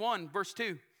 15:1,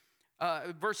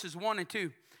 verses 1 and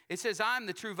 2. It says, I am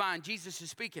the true vine. Jesus is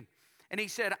speaking. And he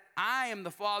said, I am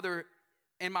the Father,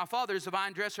 and my Father is the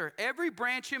vine dresser. Every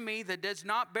branch in me that does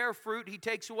not bear fruit, he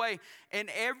takes away. And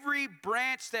every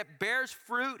branch that bears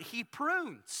fruit, he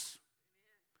prunes.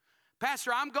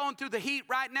 Pastor, I'm going through the heat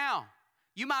right now.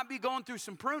 You might be going through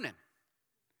some pruning.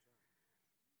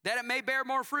 that it may bear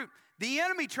more fruit. The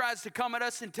enemy tries to come at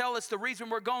us and tell us the reason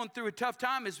we're going through a tough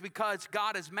time is because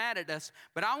God is mad at us.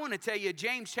 But I want to tell you,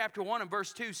 James chapter 1 and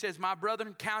verse 2 says, my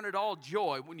brethren, count it all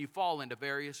joy when you fall into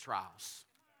various trials.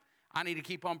 I need to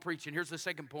keep on preaching. Here's the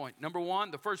second point. Number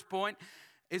one, the first point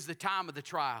is the time of the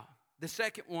trial. The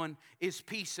second one is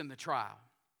peace in the trial.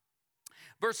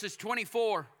 Verses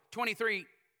 24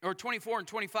 and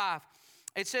 25,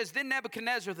 it says, then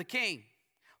Nebuchadnezzar the king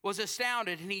was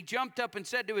astounded, and he jumped up and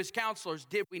said to his counselors,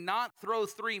 did we not throw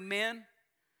 3 men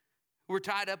who were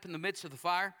tied up in the midst of the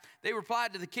fire? They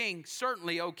replied to the king,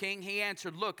 certainly, O king. He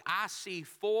answered, look, I see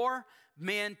 4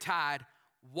 men tied,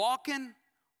 walking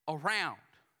around.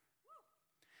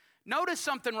 Notice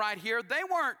something right here. They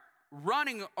weren't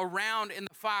running around in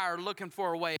the fire looking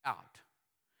for a way out.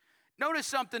 Notice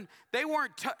something. They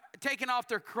weren't taking off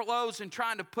their clothes and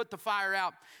trying to put the fire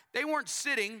out. They weren't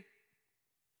sitting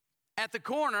at the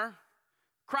corner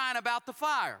crying about the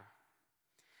fire.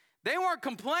 They weren't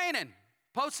complaining,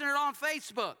 posting it on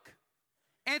Facebook,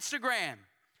 Instagram,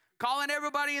 calling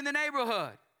everybody in the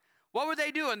neighborhood. What were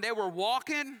they doing? They were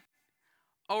walking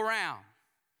around.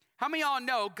 How many of y'all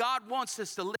know God wants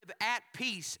us to live at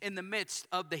peace in the midst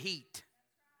of the heat?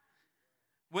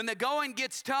 When the going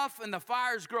gets tough and the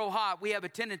fires grow hot, we have a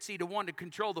tendency to want to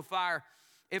control the fire,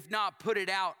 if not put it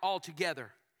out altogether.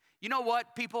 You know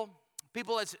what, people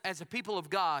as a people of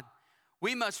God,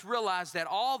 we must realize that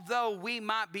although we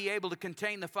might be able to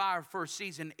contain the fire for a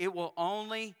season, it will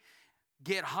only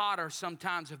get hotter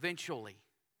sometimes eventually.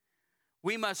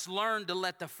 We must learn to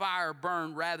let the fire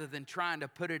burn rather than trying to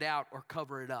put it out or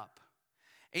cover it up.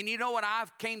 And you know what?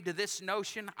 I've came to this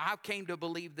notion. I've came to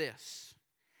believe this,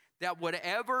 that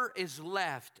whatever is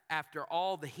left after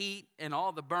all the heat and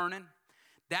all the burning,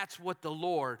 that's what the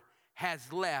Lord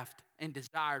has left and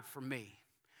desired for me.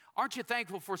 Aren't you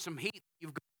thankful for some heat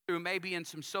you've gone through, maybe in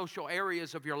some social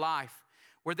areas of your life,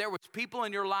 where there was people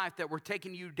in your life that were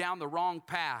taking you down the wrong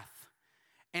path?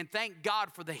 And thank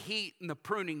God for the heat and the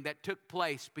pruning that took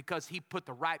place, because he put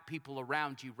the right people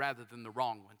around you rather than the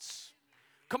wrong ones.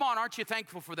 Come on, aren't you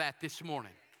thankful for that this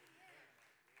morning?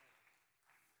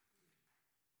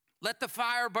 Let the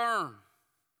fire burn.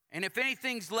 And if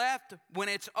anything's left, when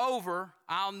it's over,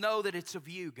 I'll know that it's of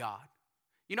you, God.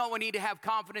 You know what we need to have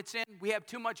confidence in? We have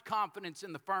too much confidence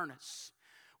in the furnace.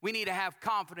 We need to have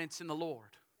confidence in the Lord.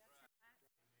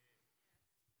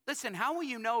 Listen, how will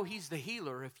you know he's the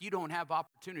healer if you don't have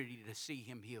opportunity to see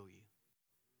him heal you?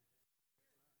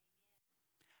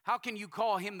 How can you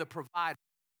call him the provider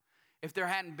if there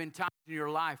hadn't been times in your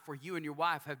life where you and your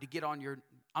wife have to get on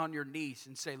your knees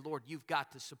and say, Lord, you've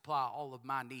got to supply all of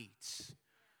my needs?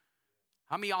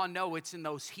 How many of y'all know it's in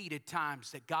those heated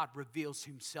times that God reveals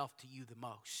himself to you the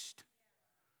most?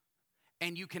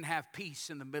 And you can have peace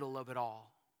in the middle of it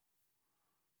all.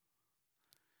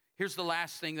 Here's the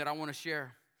last thing that I want to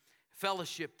share.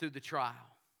 Fellowship through the trial.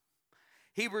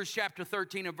 Hebrews chapter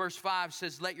 13 and verse 5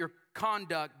 says, let your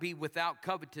conduct be without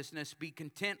covetousness. Be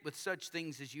content with such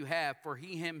things as you have. For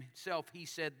he himself, he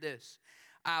said this,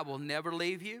 I will never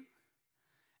leave you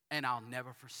and I'll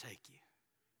never forsake you.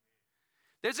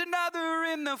 There's another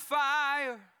in the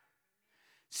fire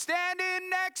standing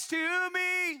next to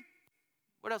me.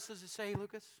 What else does it say,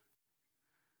 Lucas?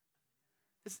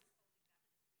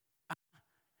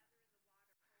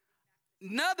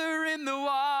 Another in the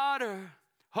water,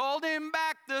 holding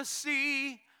back the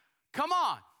sea. Come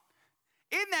on.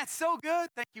 Isn't that so good?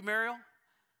 Thank you, Muriel.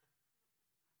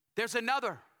 There's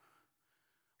another.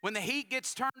 When the heat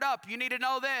gets turned up, you need to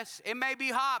know this. It may be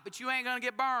hot, but you ain't going to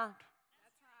get burned.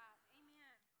 That's right.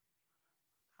 Amen.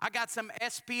 I got some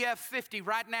SPF 50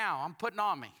 right now I'm putting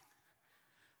on me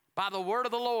by the word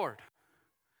of the Lord.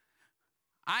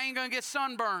 I ain't going to get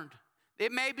sunburned.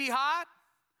 It may be hot.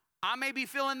 I may be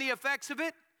feeling the effects of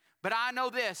it, but I know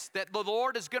this, that the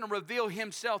Lord is going to reveal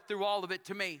himself through all of it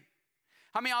to me.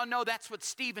 How many of y'all know that's what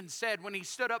Stephen said when he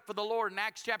stood up for the Lord in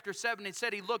Acts chapter 7? It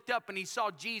said he looked up and he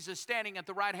saw Jesus standing at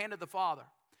the right hand of the Father.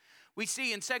 We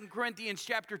see in 2 Corinthians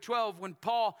chapter 12 when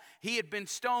Paul, he had been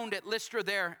stoned at Lystra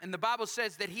there, and the Bible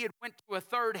says that he had went to a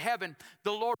third heaven.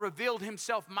 The Lord revealed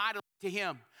himself mightily to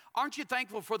him. Aren't you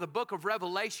thankful for the book of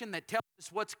Revelation that tells us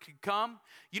what's to come?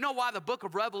 You know why the book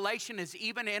of Revelation is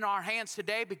even in our hands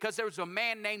today? Because there was a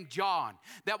man named John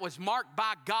that was marked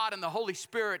by God and the Holy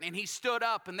Spirit, and he stood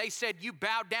up and they said, you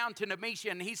bow down to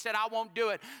Domitian, and he said, I won't do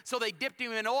it. So they dipped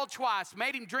him in oil twice,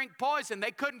 made him drink poison.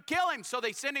 They couldn't kill him, so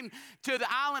they sent him to the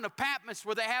island of Patmos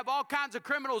where they have all kinds of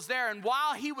criminals there. And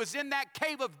while he was in that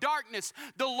cave of darkness,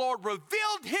 the Lord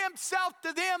revealed himself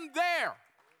to them there.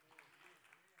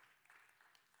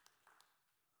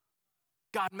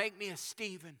 God, make me a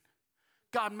Stephen.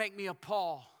 God, make me a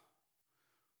Paul.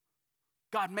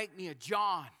 God, make me a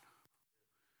John,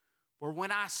 where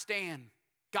when I stand,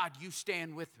 God, you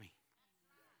stand with me.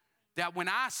 That when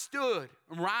I stood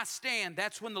and where I stand,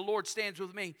 that's when the Lord stands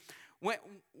with me.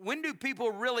 When do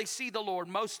people really see the Lord?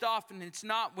 Most often it's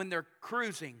not when they're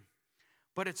cruising,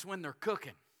 but it's when they're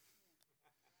cooking.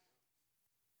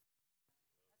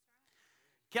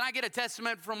 Can I get a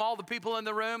testament from all the people in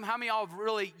the room? How many of y'all have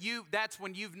really, that's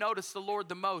when you've noticed the Lord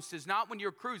the most, is not when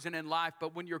you're cruising in life,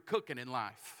 but when you're cooking in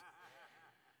life.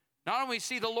 Not only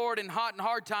see the Lord in hot and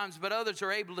hard times, but others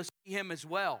are able to see him as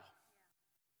well.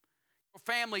 Your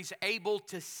family's able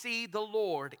to see the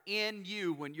Lord in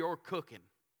you when you're cooking,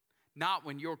 not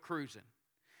when you're cruising.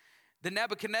 The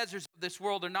Nebuchadnezzars of this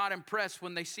world are not impressed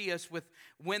when they see us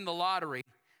win the lottery.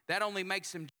 That only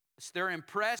makes them jealous. They're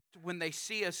impressed when they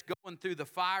see us going through the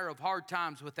fire of hard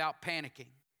times without panicking.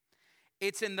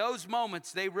 It's in those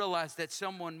moments they realize that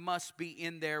someone must be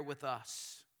in there with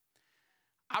us.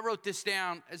 I wrote this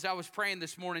down as I was praying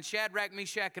this morning. Shadrach,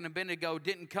 Meshach, and Abednego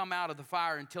didn't come out of the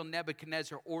fire until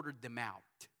Nebuchadnezzar ordered them out.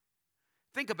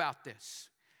 Think about this.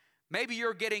 Maybe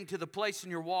you're getting to the place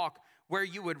in your walk where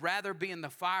you would rather be in the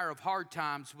fire of hard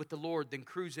times with the Lord than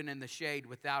cruising in the shade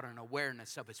without an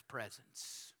awareness of his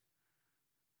presence.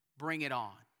 Bring it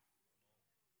on.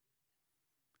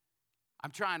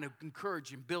 I'm trying to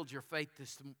encourage and build your faith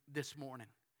this morning.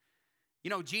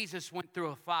 You know, Jesus went through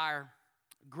a fire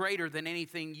greater than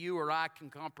anything you or I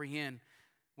can comprehend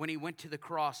when he went to the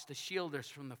cross to shield us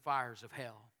from the fires of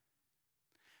hell.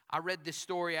 I read this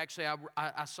story, actually,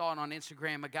 I saw it on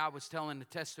Instagram. A guy was telling the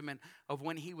testament of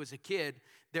when he was a kid,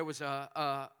 there was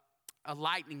a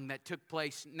lightning that took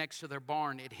place next to their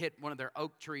barn. It hit one of their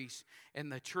oak trees,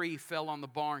 and the tree fell on the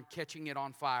barn, catching it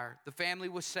on fire. The family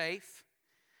was safe,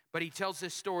 but he tells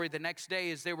this story the next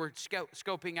day as they were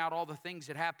scoping out all the things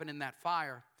that happened in that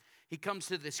fire. He comes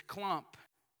to this clump,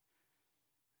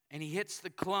 and he hits the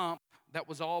clump that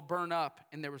was all burned up,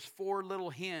 and there was 4 little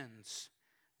hens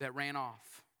that ran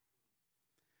off.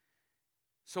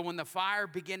 So when the fire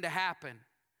began to happen,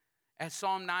 as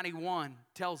Psalm 91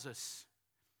 tells us,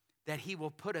 that he will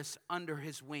put us under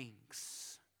his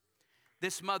wings.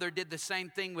 This mother did the same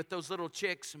thing with those little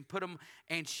chicks and put them,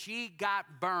 and she got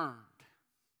burned.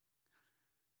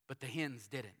 But the hens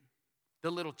didn't.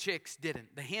 The little chicks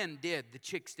didn't. The hen did, the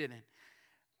chicks didn't.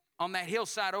 On that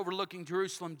hillside overlooking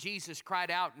Jerusalem, Jesus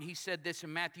cried out, and he said this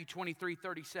in Matthew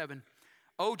 23:37.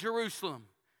 "O Jerusalem,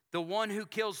 the one who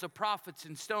kills the prophets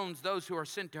and stones those who are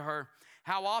sent to her,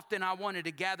 how often I wanted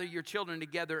to gather your children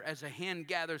together as a hen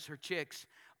gathers her chicks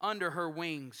under her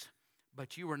wings,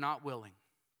 but you were not willing."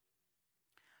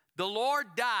 The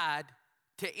Lord died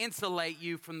to insulate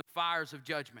you from the fires of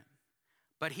judgment,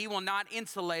 but he will not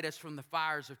insulate us from the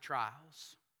fires of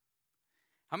trials.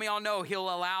 How many of y'all know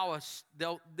he'll allow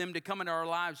them to come into our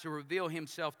lives to reveal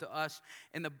himself to us,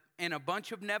 and a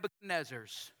bunch of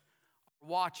Nebuchadnezzars are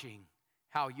watching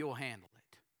how you'll handle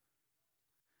it.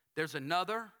 There's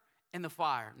another in the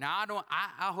fire. Now,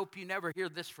 I hope you never hear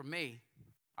this from me.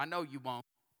 I know you won't.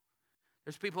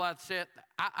 There's people out there,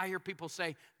 I hear people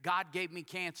say, God gave me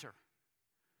cancer.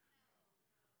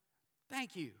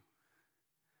 Thank you.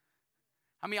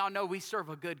 How many of y'all know we serve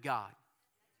a good God?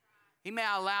 He may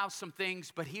allow some things,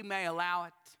 but he may allow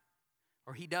it,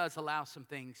 or he does allow some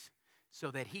things so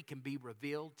that he can be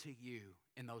revealed to you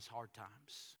in those hard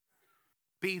times.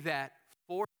 Be that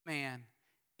 4th man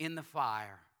in the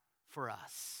fire for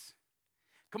us.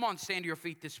 Come on, stand to your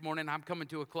feet this morning. I'm coming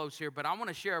to a close here, but I want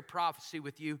to share a prophecy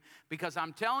with you because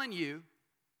I'm telling you,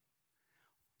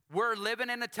 we're living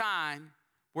in a time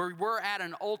where we're at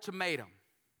an ultimatum.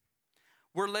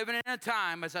 We're living in a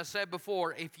time, as I said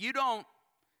before, if you don't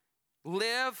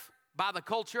live by the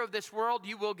culture of this world,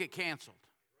 you will get canceled.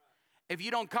 If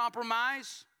you don't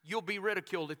compromise, you'll be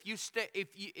ridiculed. If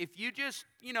you just,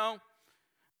 don't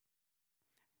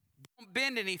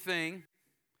bend anything,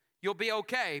 you'll be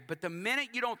okay. But the minute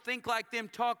you don't think like them,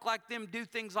 talk like them, do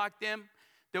things like them,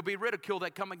 there'll be ridicule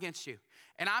that come against you.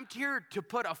 And I'm here to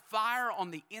put a fire on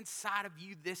the inside of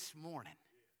you this morning.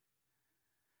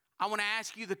 I want to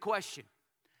ask you the question,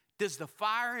 does the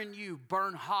fire in you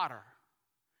burn hotter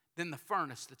than the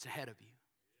furnace that's ahead of you?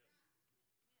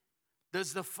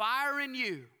 Does the fire in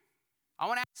you, I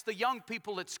want to ask the young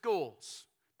people at schools,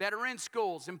 that are in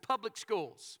schools, in public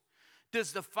schools,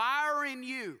 does the fire in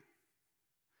you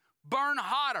burn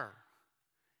hotter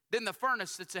than the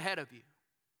furnace that's ahead of you?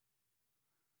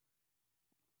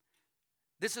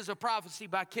 This is a prophecy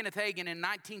by Kenneth Hagin in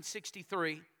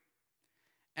 1963,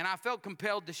 and I felt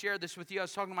compelled to share this with you. I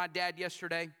was talking to my dad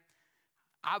yesterday.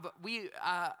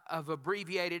 I've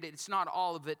abbreviated it. It's not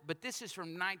all of it, but this is from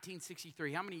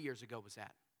 1963. How many years ago was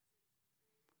that?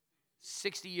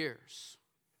 60 years.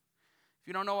 If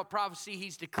you don't know what prophecy,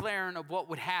 he's declaring of what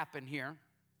would happen here.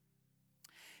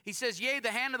 He says, yea,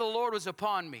 the hand of the Lord was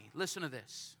upon me. Listen to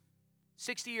this.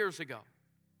 60 years ago,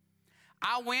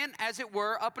 I went, as it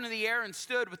were, up into the air and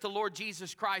stood with the Lord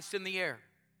Jesus Christ in the air.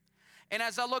 And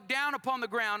as I looked down upon the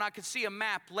ground, I could see a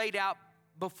map laid out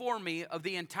before me of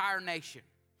the entire nation,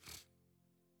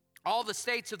 all the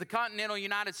states of the continental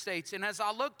United States. And as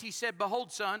I looked, he said,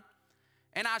 behold, son,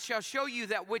 and I shall show you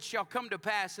that which shall come to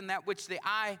pass, and that which the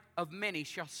eye of many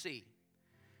shall see.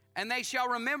 And they shall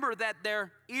remember that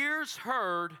their ears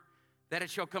heard that it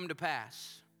shall come to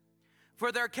pass.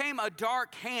 For there came a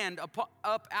dark hand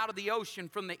up out of the ocean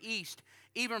from the east,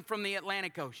 even from the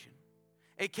Atlantic Ocean.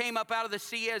 It came up out of the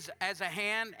sea as a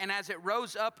hand, and as it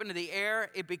rose up into the air,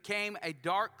 it became a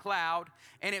dark cloud,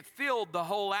 and it filled the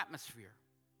whole atmosphere.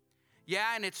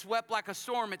 Yeah, and it swept like a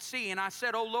storm at sea. And I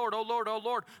said, O Lord, O Lord, O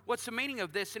Lord, what's the meaning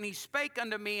of this? And he spake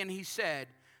unto me, and he said,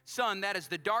 son, that is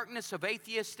the darkness of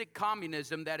atheistic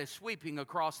communism that is sweeping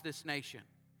across this nation.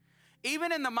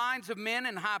 Even in the minds of men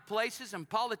in high places and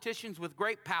politicians with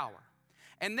great power.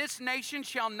 And this nation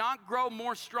shall not grow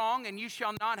more strong, and you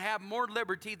shall not have more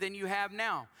liberty than you have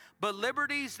now. But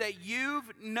liberties that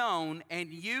you've known and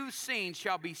you've seen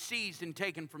shall be seized and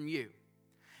taken from you.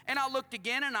 And I looked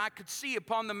again, and I could see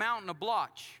upon the mountain a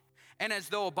blotch, and as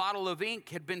though a bottle of ink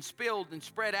had been spilled and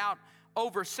spread out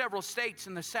over several states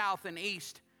in the south and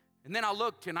east. And then I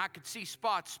looked, and I could see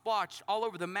spots splotched all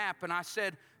over the map, and I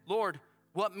said, Lord,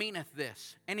 what meaneth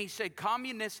this? And he said,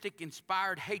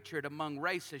 communistic-inspired hatred among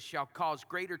races shall cause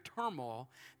greater turmoil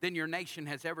than your nation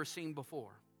has ever seen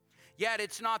before. Yet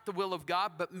it's not the will of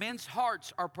God, but men's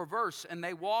hearts are perverse, and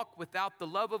they walk without the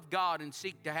love of God and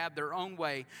seek to have their own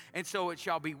way, and so it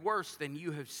shall be worse than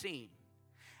you have seen.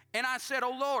 And I said,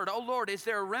 O Lord, is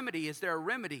there a remedy? Is there a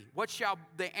remedy? What shall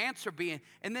the answer be?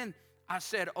 And then I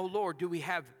said, O Lord, do we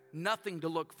have nothing to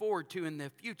look forward to in the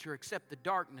future except the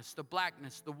darkness, the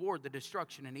blackness, the war, the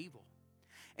destruction, and evil?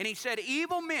 And he said,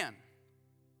 evil men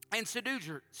and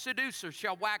seducers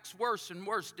shall wax worse and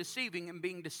worse, deceiving and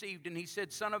being deceived. And he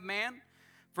said, son of man,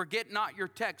 forget not your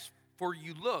text, for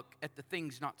you look at the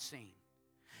things not seen.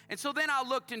 And so then I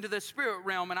looked into the spirit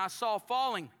realm, and I saw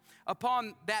falling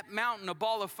upon that mountain a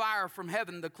ball of fire from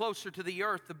heaven. The closer to the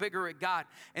earth, the bigger it got.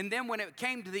 And then when it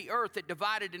came to the earth, it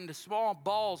divided into small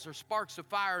balls or sparks of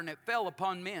fire, and it fell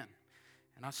upon men.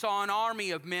 And I saw an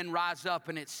army of men rise up,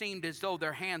 and it seemed as though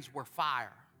their hands were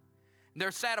fire. And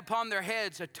there sat upon their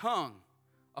heads a tongue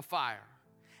of fire.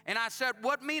 And I said,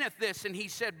 what meaneth this? And he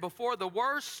said, before the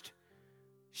worst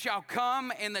shall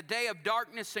come in the day of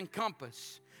darkness and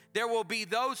compass, there will be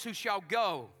those who shall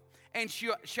go and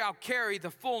shall carry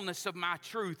the fullness of my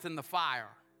truth in the fire,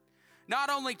 not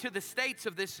only to the states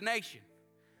of this nation,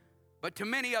 but to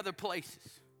many other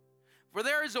places. For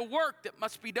there is a work that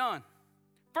must be done,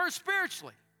 first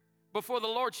spiritually, before the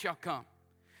Lord shall come.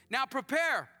 Now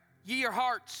prepare ye your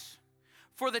hearts,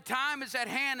 for the time is at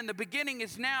hand, and the beginning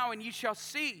is now, and ye shall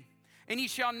see, and ye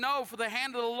shall know, for the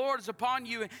hand of the Lord is upon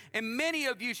you, and many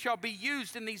of you shall be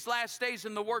used in these last days,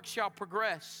 and the work shall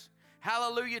progress.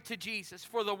 Hallelujah to Jesus.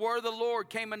 For the word of the Lord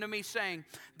came unto me, saying,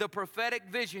 the prophetic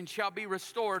vision shall be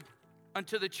restored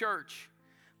unto the church.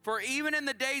 For even in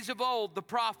the days of old, the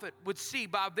prophet would see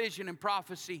by vision and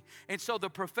prophecy, and so the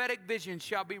prophetic vision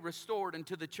shall be restored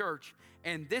unto the church.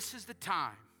 And this is the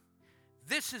time,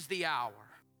 this is the hour,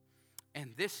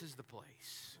 and this is the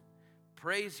place.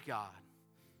 Praise God.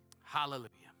 Hallelujah.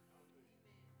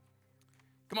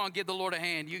 Come on, give the Lord a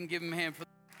hand. You can give him a hand for.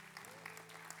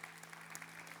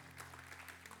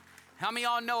 How many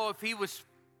of y'all know if he was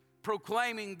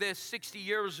proclaiming this 60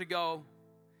 years ago,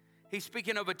 he's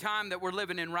speaking of a time that we're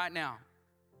living in right now?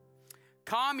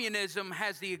 Communism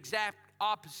has the exact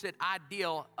opposite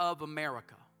ideal of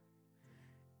America.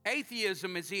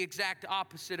 Atheism is the exact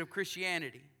opposite of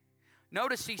Christianity.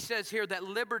 Notice he says here that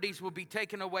liberties will be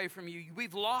taken away from you.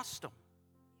 We've lost them.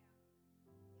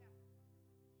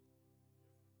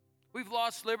 We've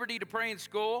lost liberty to pray in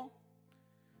school,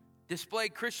 display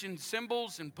Christian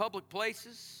symbols in public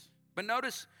places. But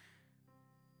notice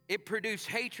it produced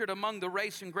hatred among the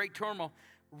race and great turmoil.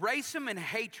 Racism and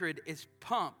hatred is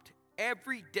pumped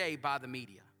every day by the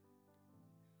media.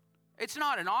 It's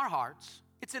not in our hearts,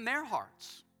 it's in their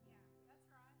hearts.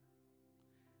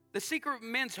 The secret of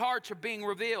men's hearts are being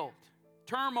revealed.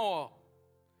 Turmoil,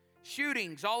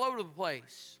 shootings all over the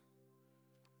place,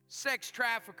 sex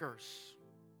traffickers,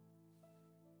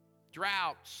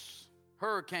 droughts,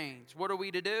 hurricanes. What are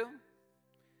we to do?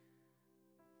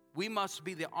 We must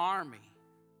be the army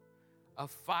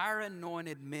of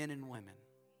fire-anointed men and women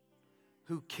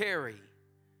who carry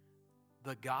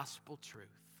the gospel truth.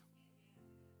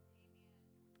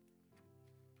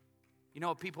 You know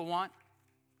what people want?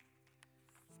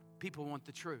 People want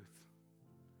the truth.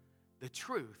 The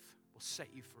truth will set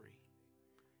you free.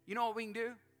 You know what we can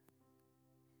do?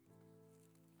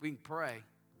 We can pray.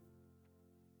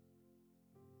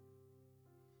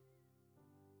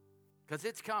 Because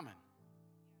it's coming.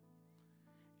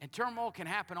 And turmoil can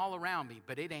happen all around me,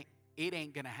 but it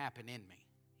ain't going to happen in me.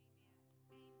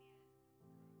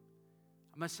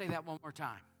 I'm going to say that one more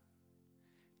time.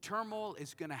 Turmoil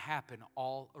is going to happen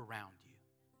all around you.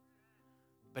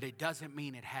 But it doesn't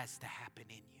mean it has to happen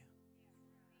in you.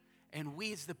 And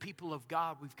we as the people of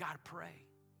God, we've got to pray.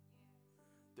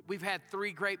 We've had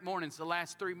 3 great mornings. The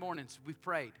last 3 mornings we've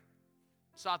prayed.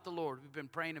 Sought the Lord. We've been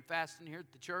praying and fasting here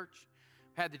at the church.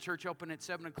 Had the church open at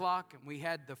 7 o'clock, and we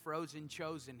had the Frozen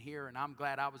Chosen here, and I'm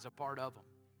glad I was a part of them.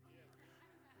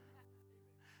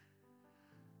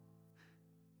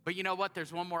 But you know what?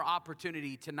 There's one more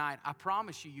opportunity tonight. I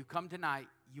promise you, you come tonight,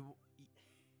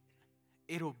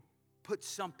 it'll put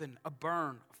something, a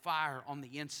burn, a fire on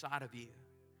the inside of you.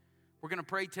 We're going to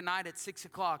pray tonight at 6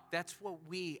 o'clock. That's what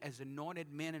we as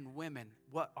anointed men and women,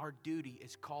 what our duty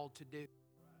is called to do.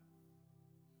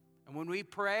 And when we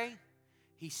pray,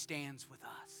 He stands with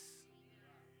us.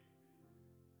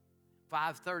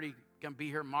 5:30, going to be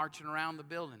here marching around the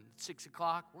building. 6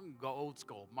 o'clock, we're going to go old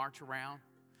school, march around.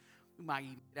 We might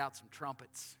even get out some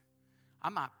trumpets. I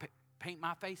might paint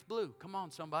my face blue. Come on,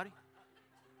 somebody.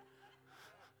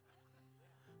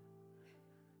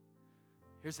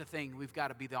 Here's the thing. We've got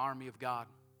to be the army of God.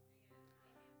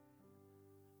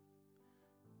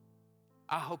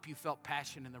 I hope you felt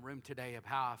passion in the room today of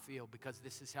how I feel, because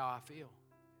this is how I feel.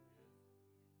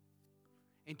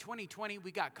 In 2020,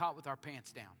 we got caught with our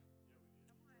pants down.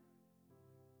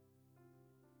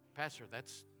 Pastor,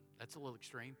 that's a little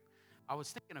extreme. I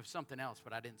was thinking of something else,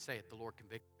 but I didn't say it. The Lord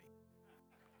convicted me.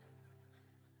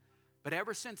 But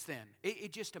ever since then,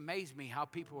 it just amazed me how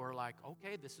people are like,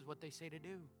 okay, this is what they say to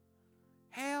do.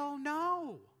 Hell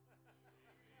no.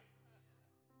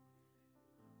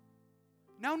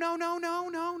 No.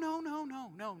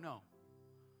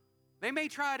 They may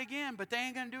try it again, but they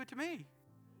ain't going to do it to me.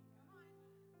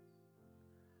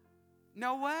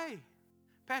 No way.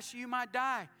 Pastor, you might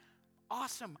die.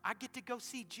 Awesome. I get to go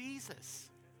see Jesus.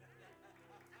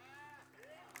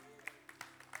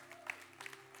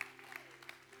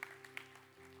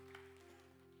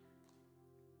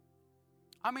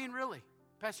 I mean, really.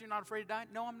 Pastor, you're not afraid to die?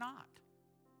 No, I'm not.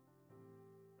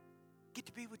 Get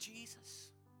to be with Jesus.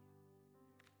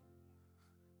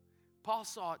 Paul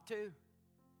saw it too.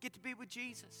 Get to be with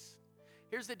Jesus.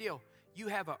 Here's the deal. You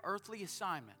have an earthly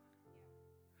assignment,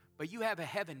 but you have a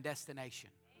heaven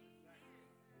destination.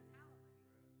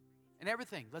 And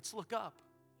everything, let's look up.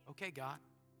 Okay, God,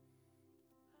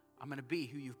 I'm going to be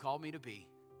who you've called me to be.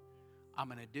 I'm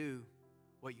going to do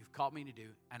what you've called me to do,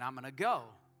 and I'm going to go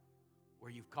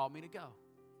where you've called me to go.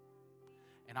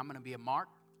 And I'm going to be a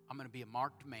marked man. I'm going to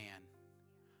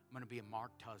be a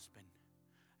marked husband.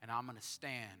 And I'm going to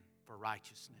stand for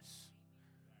righteousness.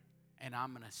 And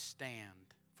I'm going to stand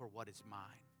for what is mine.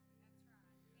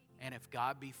 And if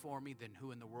God be for me, then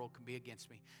who in the world can be against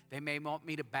me? They may want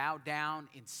me to bow down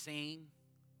and sing.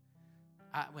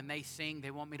 When they sing,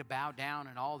 they want me to bow down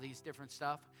and all these different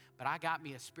stuff. But I got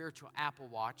me a spiritual Apple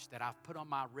Watch that I've put on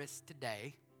my wrist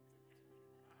today.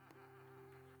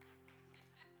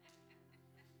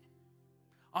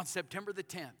 On September the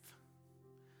 10th,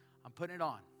 I'm putting it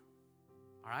on.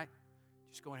 All right?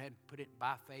 Just go ahead and put it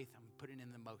by faith. I'm putting it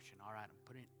in the motion. All right? I'm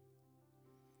putting it.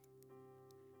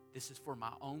 This is for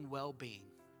my own well-being.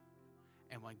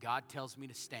 And when God tells me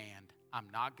to stand, I'm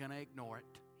not going to ignore it.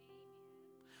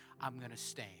 I'm going to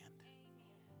stand.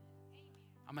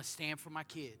 I'm going to stand for my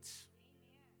kids.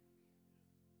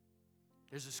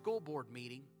 There's a school board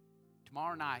meeting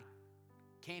tomorrow night,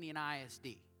 Canyon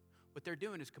ISD. What they're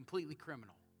doing is completely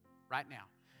criminal right now.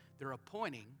 They're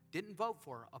didn't vote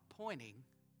for, appointing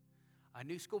a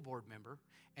new school board member,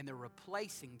 and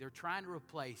they're trying to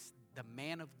replace the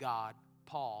man of God,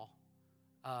 Paul,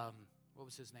 what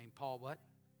was his name? Paul what?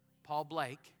 Paul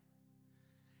Blake.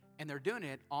 And they're doing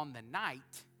it on the night.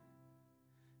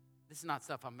 This is not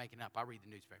stuff I'm making up. I read the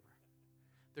newspaper.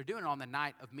 They're doing it on the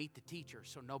night of Meet the Teacher,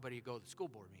 so nobody will go to the school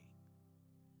board meeting.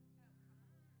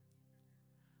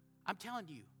 I'm telling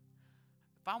you,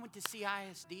 if I went to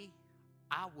CISD,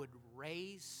 I would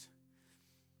raise,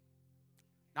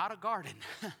 not a garden.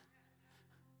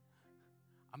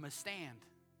 I'm going to stand.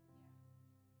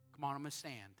 Come on, I'm going to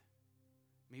stand.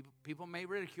 People may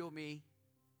ridicule me,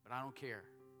 but I don't care.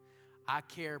 I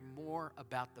care more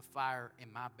about the fire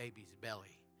in my baby's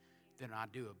belly than I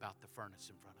do about the furnace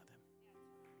in front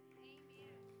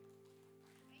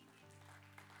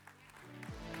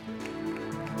of them.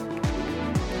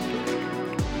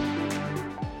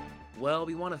 Well,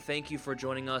 we want to thank you for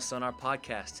joining us on our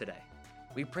podcast today.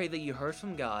 We pray that you heard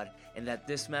from God and that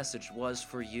this message was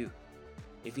for you.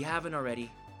 If you haven't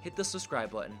already, hit the subscribe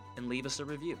button and leave us a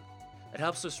review. It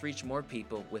helps us reach more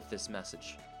people with this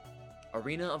message.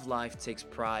 Arena of Life takes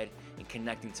pride in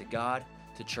connecting to God,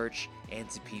 to church, and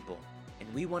to people,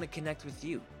 and we want to connect with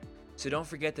you. So don't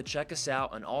forget to check us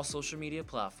out on all social media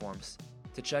platforms,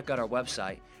 to check out our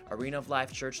website,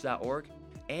 arenaoflifechurch.org,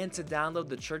 and to download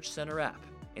the Church Center app,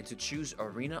 and to choose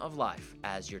Arena of Life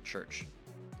as your church.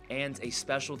 And a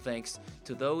special thanks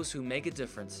to those who make a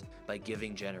difference by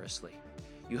giving generously.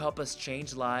 You help us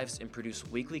change lives and produce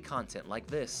weekly content like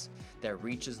this that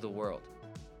reaches the world.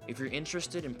 If you're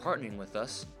interested in partnering with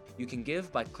us, you can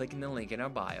give by clicking the link in our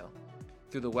bio,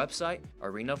 through the website,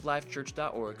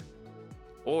 arenaoflifechurch.org,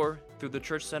 or through the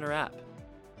Church Center app.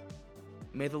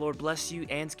 May the Lord bless you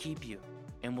and keep you,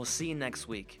 and we'll see you next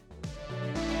week.